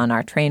 And on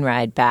our train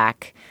ride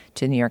back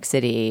to New York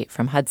City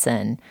from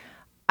Hudson,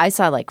 I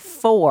saw like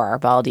 4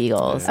 bald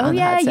eagles. Oh, on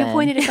yeah, Hudson. you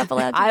pointed a couple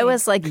out to me. I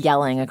was like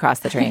yelling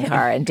across the train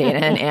car, and Dana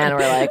and Anne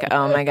were like,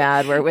 oh my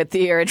God, we're with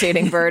the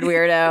irritating bird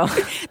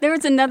weirdo. There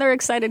was another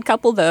excited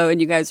couple, though,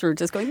 and you guys were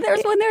just going,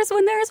 there's one, there's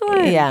one, there's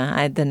one.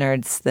 Yeah, the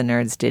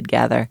nerds did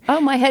gather. Oh,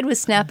 my head was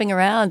snapping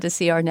around to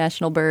see our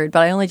national bird,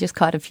 but I only just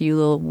caught a few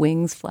little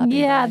wings flapping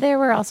Yeah, by. there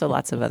were also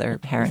lots of other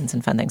herons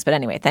and fun things. But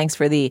anyway, thanks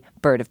for the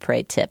bird of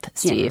prey tip,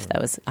 Steve. Yeah.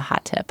 That was a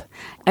hot tip.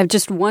 I have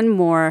just one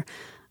more.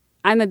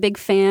 I'm a big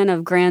fan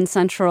of Grand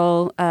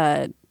Central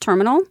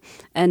Terminal,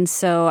 and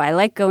so I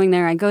like going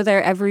there. I go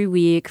there every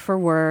week for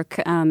work.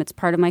 It's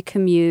part of my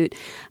commute.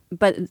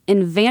 But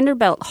in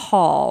Vanderbilt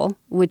Hall,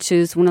 which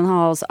is one of the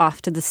halls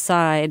off to the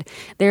side,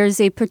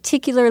 there's a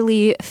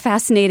particularly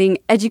fascinating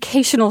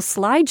educational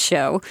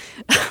slideshow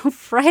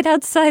right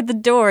outside the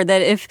door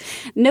that if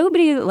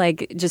nobody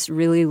just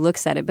really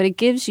looks at it, but it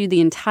gives you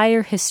the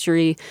entire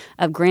history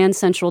of Grand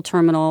Central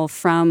Terminal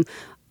from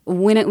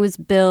when it was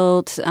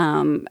built,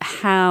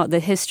 how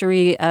the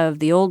history of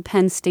the old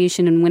Penn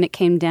Station and when it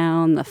came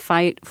down, the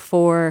fight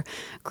for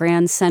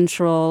Grand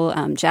Central,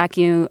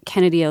 Jackie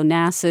Kennedy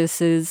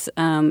Onassis's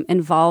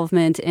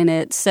involvement in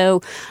it.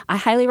 So I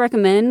highly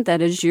recommend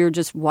that as you're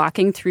just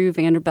walking through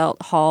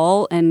Vanderbilt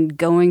Hall and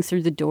going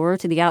through the door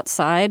to the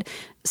outside,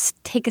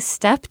 take a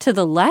step to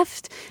the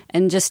left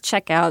and just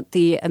check out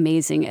the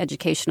amazing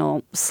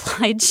educational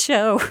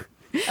slideshow.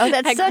 Oh,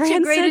 that's such a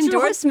great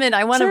endorsement.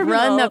 I want to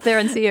run up there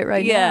and see it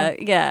right now.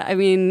 Yeah. I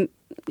mean,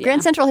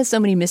 Grand Central has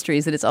so many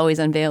mysteries that it's always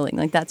unveiling.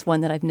 Like, that's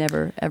one that I've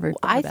never, ever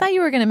I thought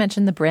you were going to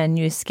mention the brand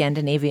new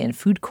Scandinavian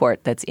food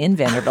court that's in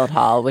Vanderbilt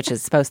Hall, which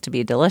is supposed to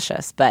be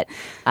delicious. But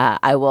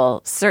I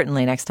will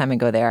certainly, next time I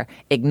go there,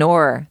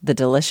 ignore the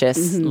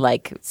delicious,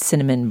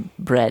 cinnamon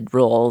bread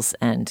rolls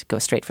and go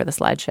straight for the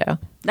slideshow.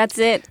 That's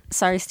it.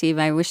 Sorry, Steve.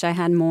 I wish I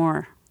had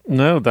more.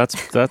 No,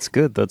 that's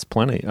good. That's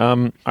plenty.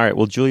 All right.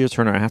 Well, Julia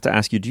Turner, I have to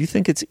ask you, do you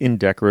think it's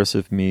indecorous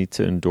of me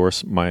to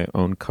endorse my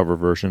own cover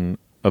version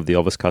of the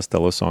Elvis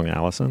Costello song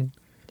Allison?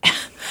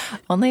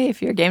 Only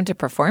if you're game to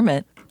perform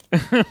it.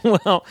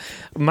 Well,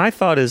 my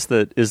thought is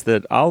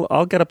that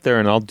I'll get up there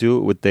and I'll do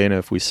it with Dana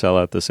if we sell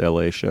out this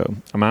LA show.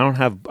 I mean,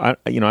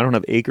 I don't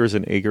have acres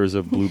and acres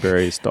of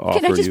blueberries to offer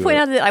you. Can I just point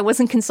out that I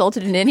wasn't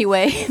consulted in any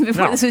way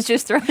before this was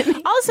just thrown at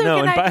me? Also,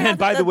 no, and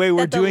by the way,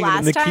 we're doing it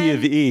in the key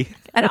of E.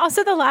 And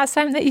also the last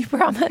time that you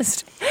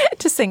promised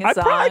to sing a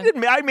song.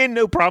 I made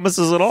no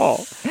promises at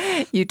all.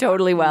 You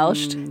totally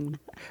welched.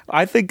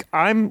 I think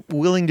I'm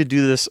willing to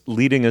do this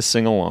leading a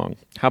sing-along.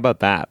 How about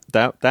that?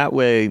 That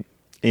way,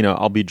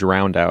 I'll be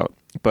drowned out.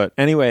 But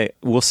anyway,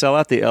 we'll sell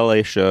out the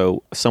LA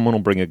show. Someone will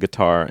bring a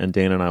guitar, and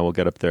Dana and I will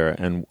get up there,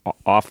 and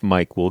off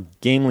mic, we'll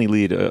gamely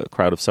lead a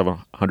crowd of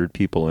 700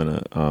 people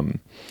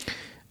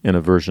in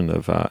a version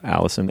of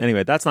Allison.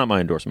 Anyway, that's not my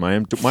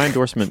endorsement. My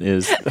endorsement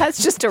is...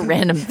 That's just a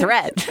random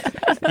threat.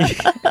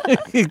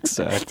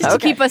 Exactly. Just to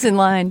keep us in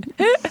line.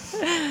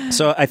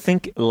 So I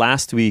think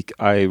last week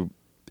I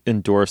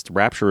endorsed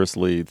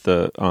rapturously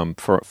the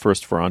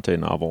first Ferrante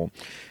novel.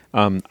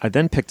 I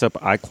then picked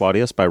up I,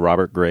 Claudius by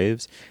Robert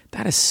Graves.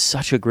 That is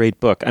such a great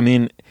book. I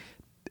mean,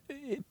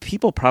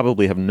 people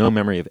probably have no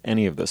memory of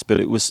any of this, but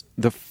it was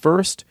the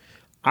first...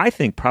 I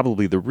think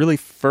probably the really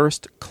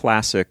first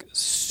classic,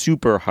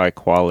 super high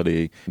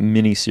quality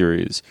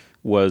miniseries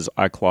was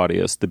I,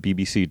 Claudius. The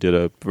BBC did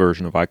a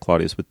version of I,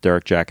 Claudius with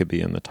Derek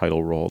Jacobi in the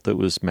title role that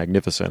was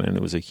magnificent, and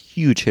it was a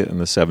huge hit in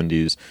the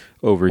 70s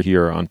over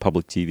here on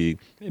public TV.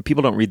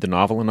 People don't read the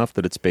novel enough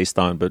that it's based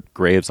on, but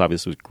Graves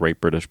obviously was a great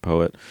British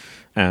poet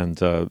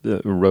and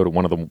wrote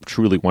one of the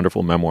truly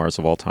wonderful memoirs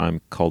of all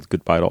time called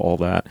Goodbye to All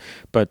That.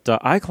 But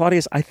I,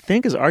 Claudius, I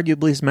think is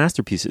arguably his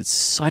masterpiece. It's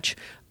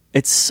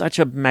such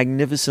a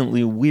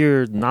magnificently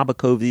weird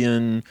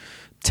Nabokovian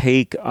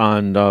take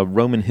on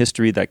Roman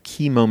history, that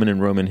key moment in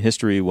Roman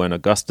history when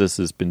Augustus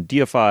has been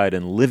deified,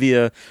 and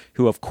Livia,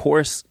 who of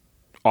course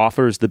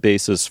offers the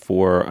basis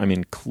for, I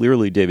mean,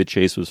 clearly David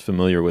Chase was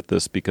familiar with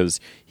this because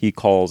he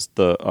calls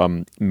the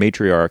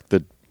matriarch,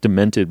 the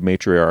demented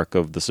matriarch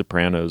of The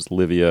Sopranos,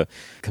 Livia,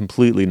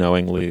 completely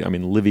knowingly. I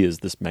mean, Livia is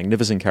this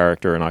magnificent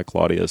character in I,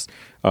 Claudius,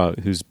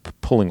 who's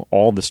pulling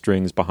all the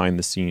strings behind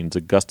the scenes.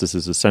 Augustus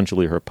is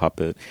essentially her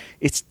puppet.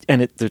 It's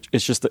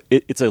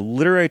a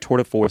literary tour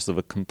de force of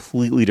a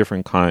completely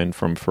different kind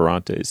from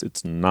Ferrante's.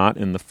 It's not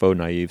in the faux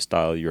naive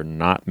style. You're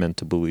not meant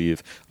to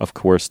believe, of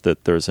course,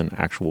 that there's an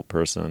actual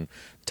person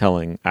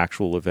telling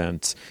actual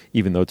events,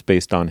 even though it's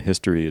based on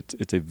history.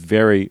 It's a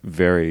very,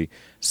 very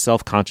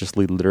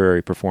self-consciously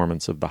literary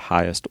performance of the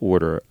highest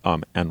order,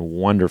 and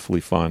wonderfully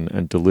fun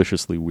and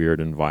deliciously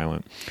weird and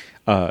violent.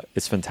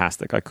 It's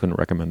fantastic. I couldn't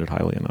recommend it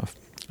highly enough.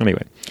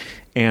 Anyway,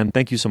 Anne,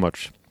 thank you so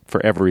much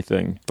for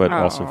everything, but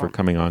also for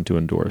coming on to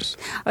endorse.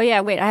 Oh,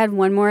 yeah. Wait, I had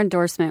one more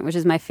endorsement, which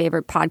is my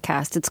favorite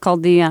podcast. It's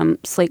called the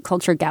Slate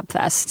Culture Gap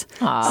Fest.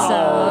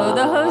 So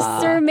the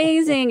hosts are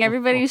amazing.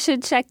 Everybody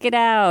should check it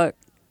out.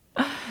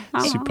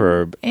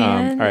 Superb.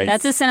 All right.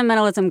 That's a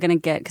sentimentalism I'm going to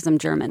get because I'm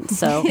German.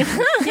 So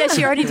yeah,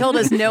 she already told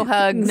us no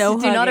hugs. No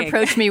Do not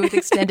approach me with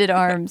extended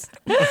arms.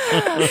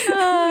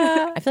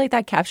 I feel like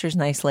that captures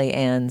nicely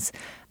Anne's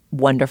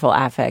wonderful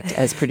affect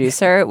as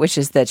producer, which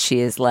is that she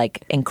is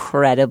like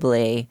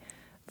incredibly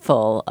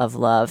full of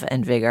love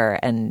and vigor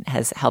and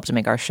has helped to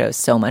make our show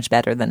so much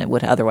better than it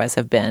would otherwise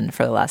have been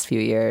for the last few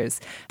years.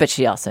 But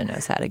she also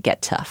knows how to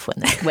get tough when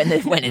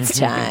it's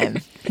time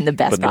in the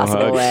best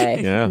possible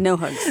way. Yeah. No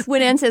hugs.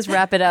 When Anne says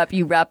wrap it up,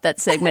 you wrap that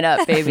segment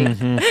up, baby.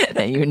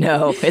 Then you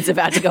know it's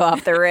about to go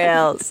off the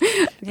rails.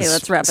 Okay,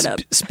 let's wrap it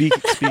up.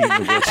 Speaking of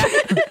which,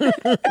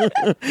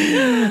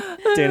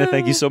 Dana,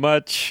 thank you so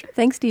much.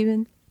 Thanks,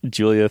 Stephen.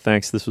 Julia,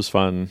 thanks. This was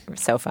fun.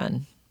 So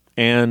fun.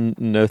 And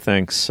no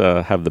thanks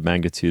have the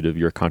magnitude of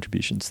your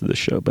contributions to this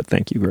show, but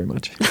thank you very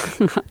much.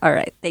 All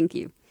right. Thank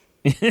you.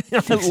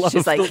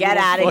 She's like, get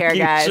out of here,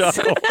 guys.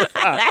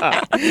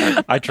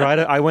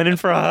 I went in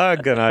for a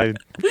hug and I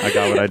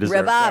got what I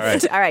deserved.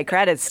 Rebuffed. All right,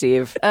 credits,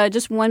 Steve.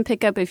 Just one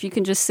pickup. If you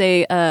can just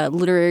say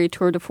literary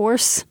tour de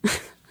force.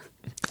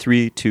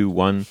 3, 2,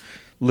 1.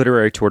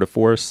 Literary tour de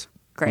force.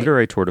 Great.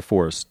 Literary tour de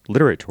force.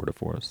 Literary tour de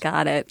force.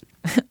 Got it.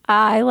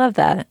 I love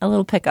that. A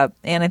little pickup.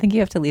 And I think you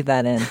have to leave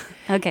that in.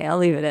 Okay, I'll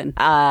leave it in.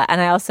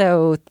 And I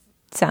also,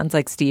 sounds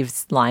like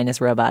Steve's line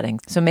is roboting.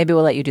 So maybe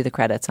we'll let you do the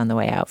credits on the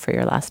way out for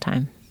your last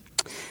time.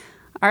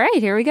 All right,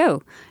 here we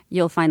go.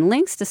 You'll find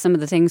links to some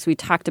of the things we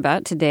talked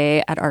about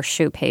today at our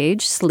show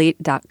page,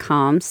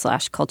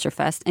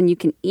 slate.com/culturefest. And you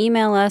can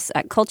email us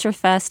at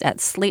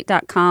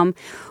culturefest@slate.com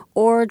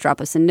or drop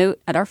us a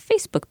note at our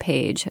Facebook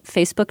page,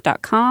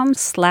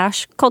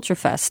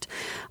 facebook.com/culturefest.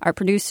 Our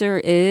producer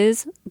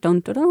is me,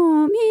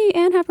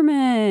 Anne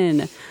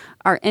Hepperman.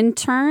 Our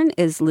intern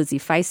is Lizzie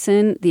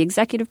Feisen. The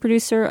executive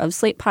producer of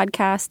Slate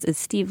Podcasts is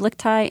Steve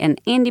Lichtai,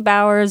 and Andy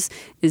Bowers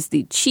is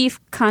the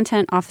chief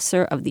content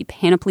officer of the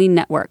Panoply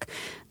Network.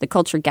 The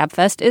Culture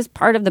Gabfest is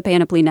part of the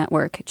Panoply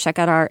Network. Check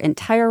out our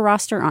entire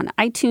roster on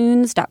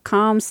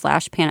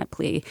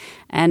itunes.com/panoply.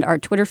 And our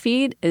Twitter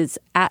feed is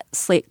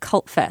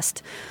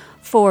 @SlateCultFest.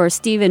 For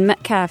Stephen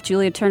Metcalf,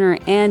 Julia Turner,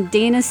 and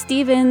Dana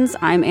Stevens,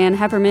 I'm Anne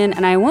Hepperman,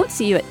 and I won't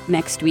see you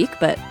next week,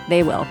 but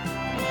they will.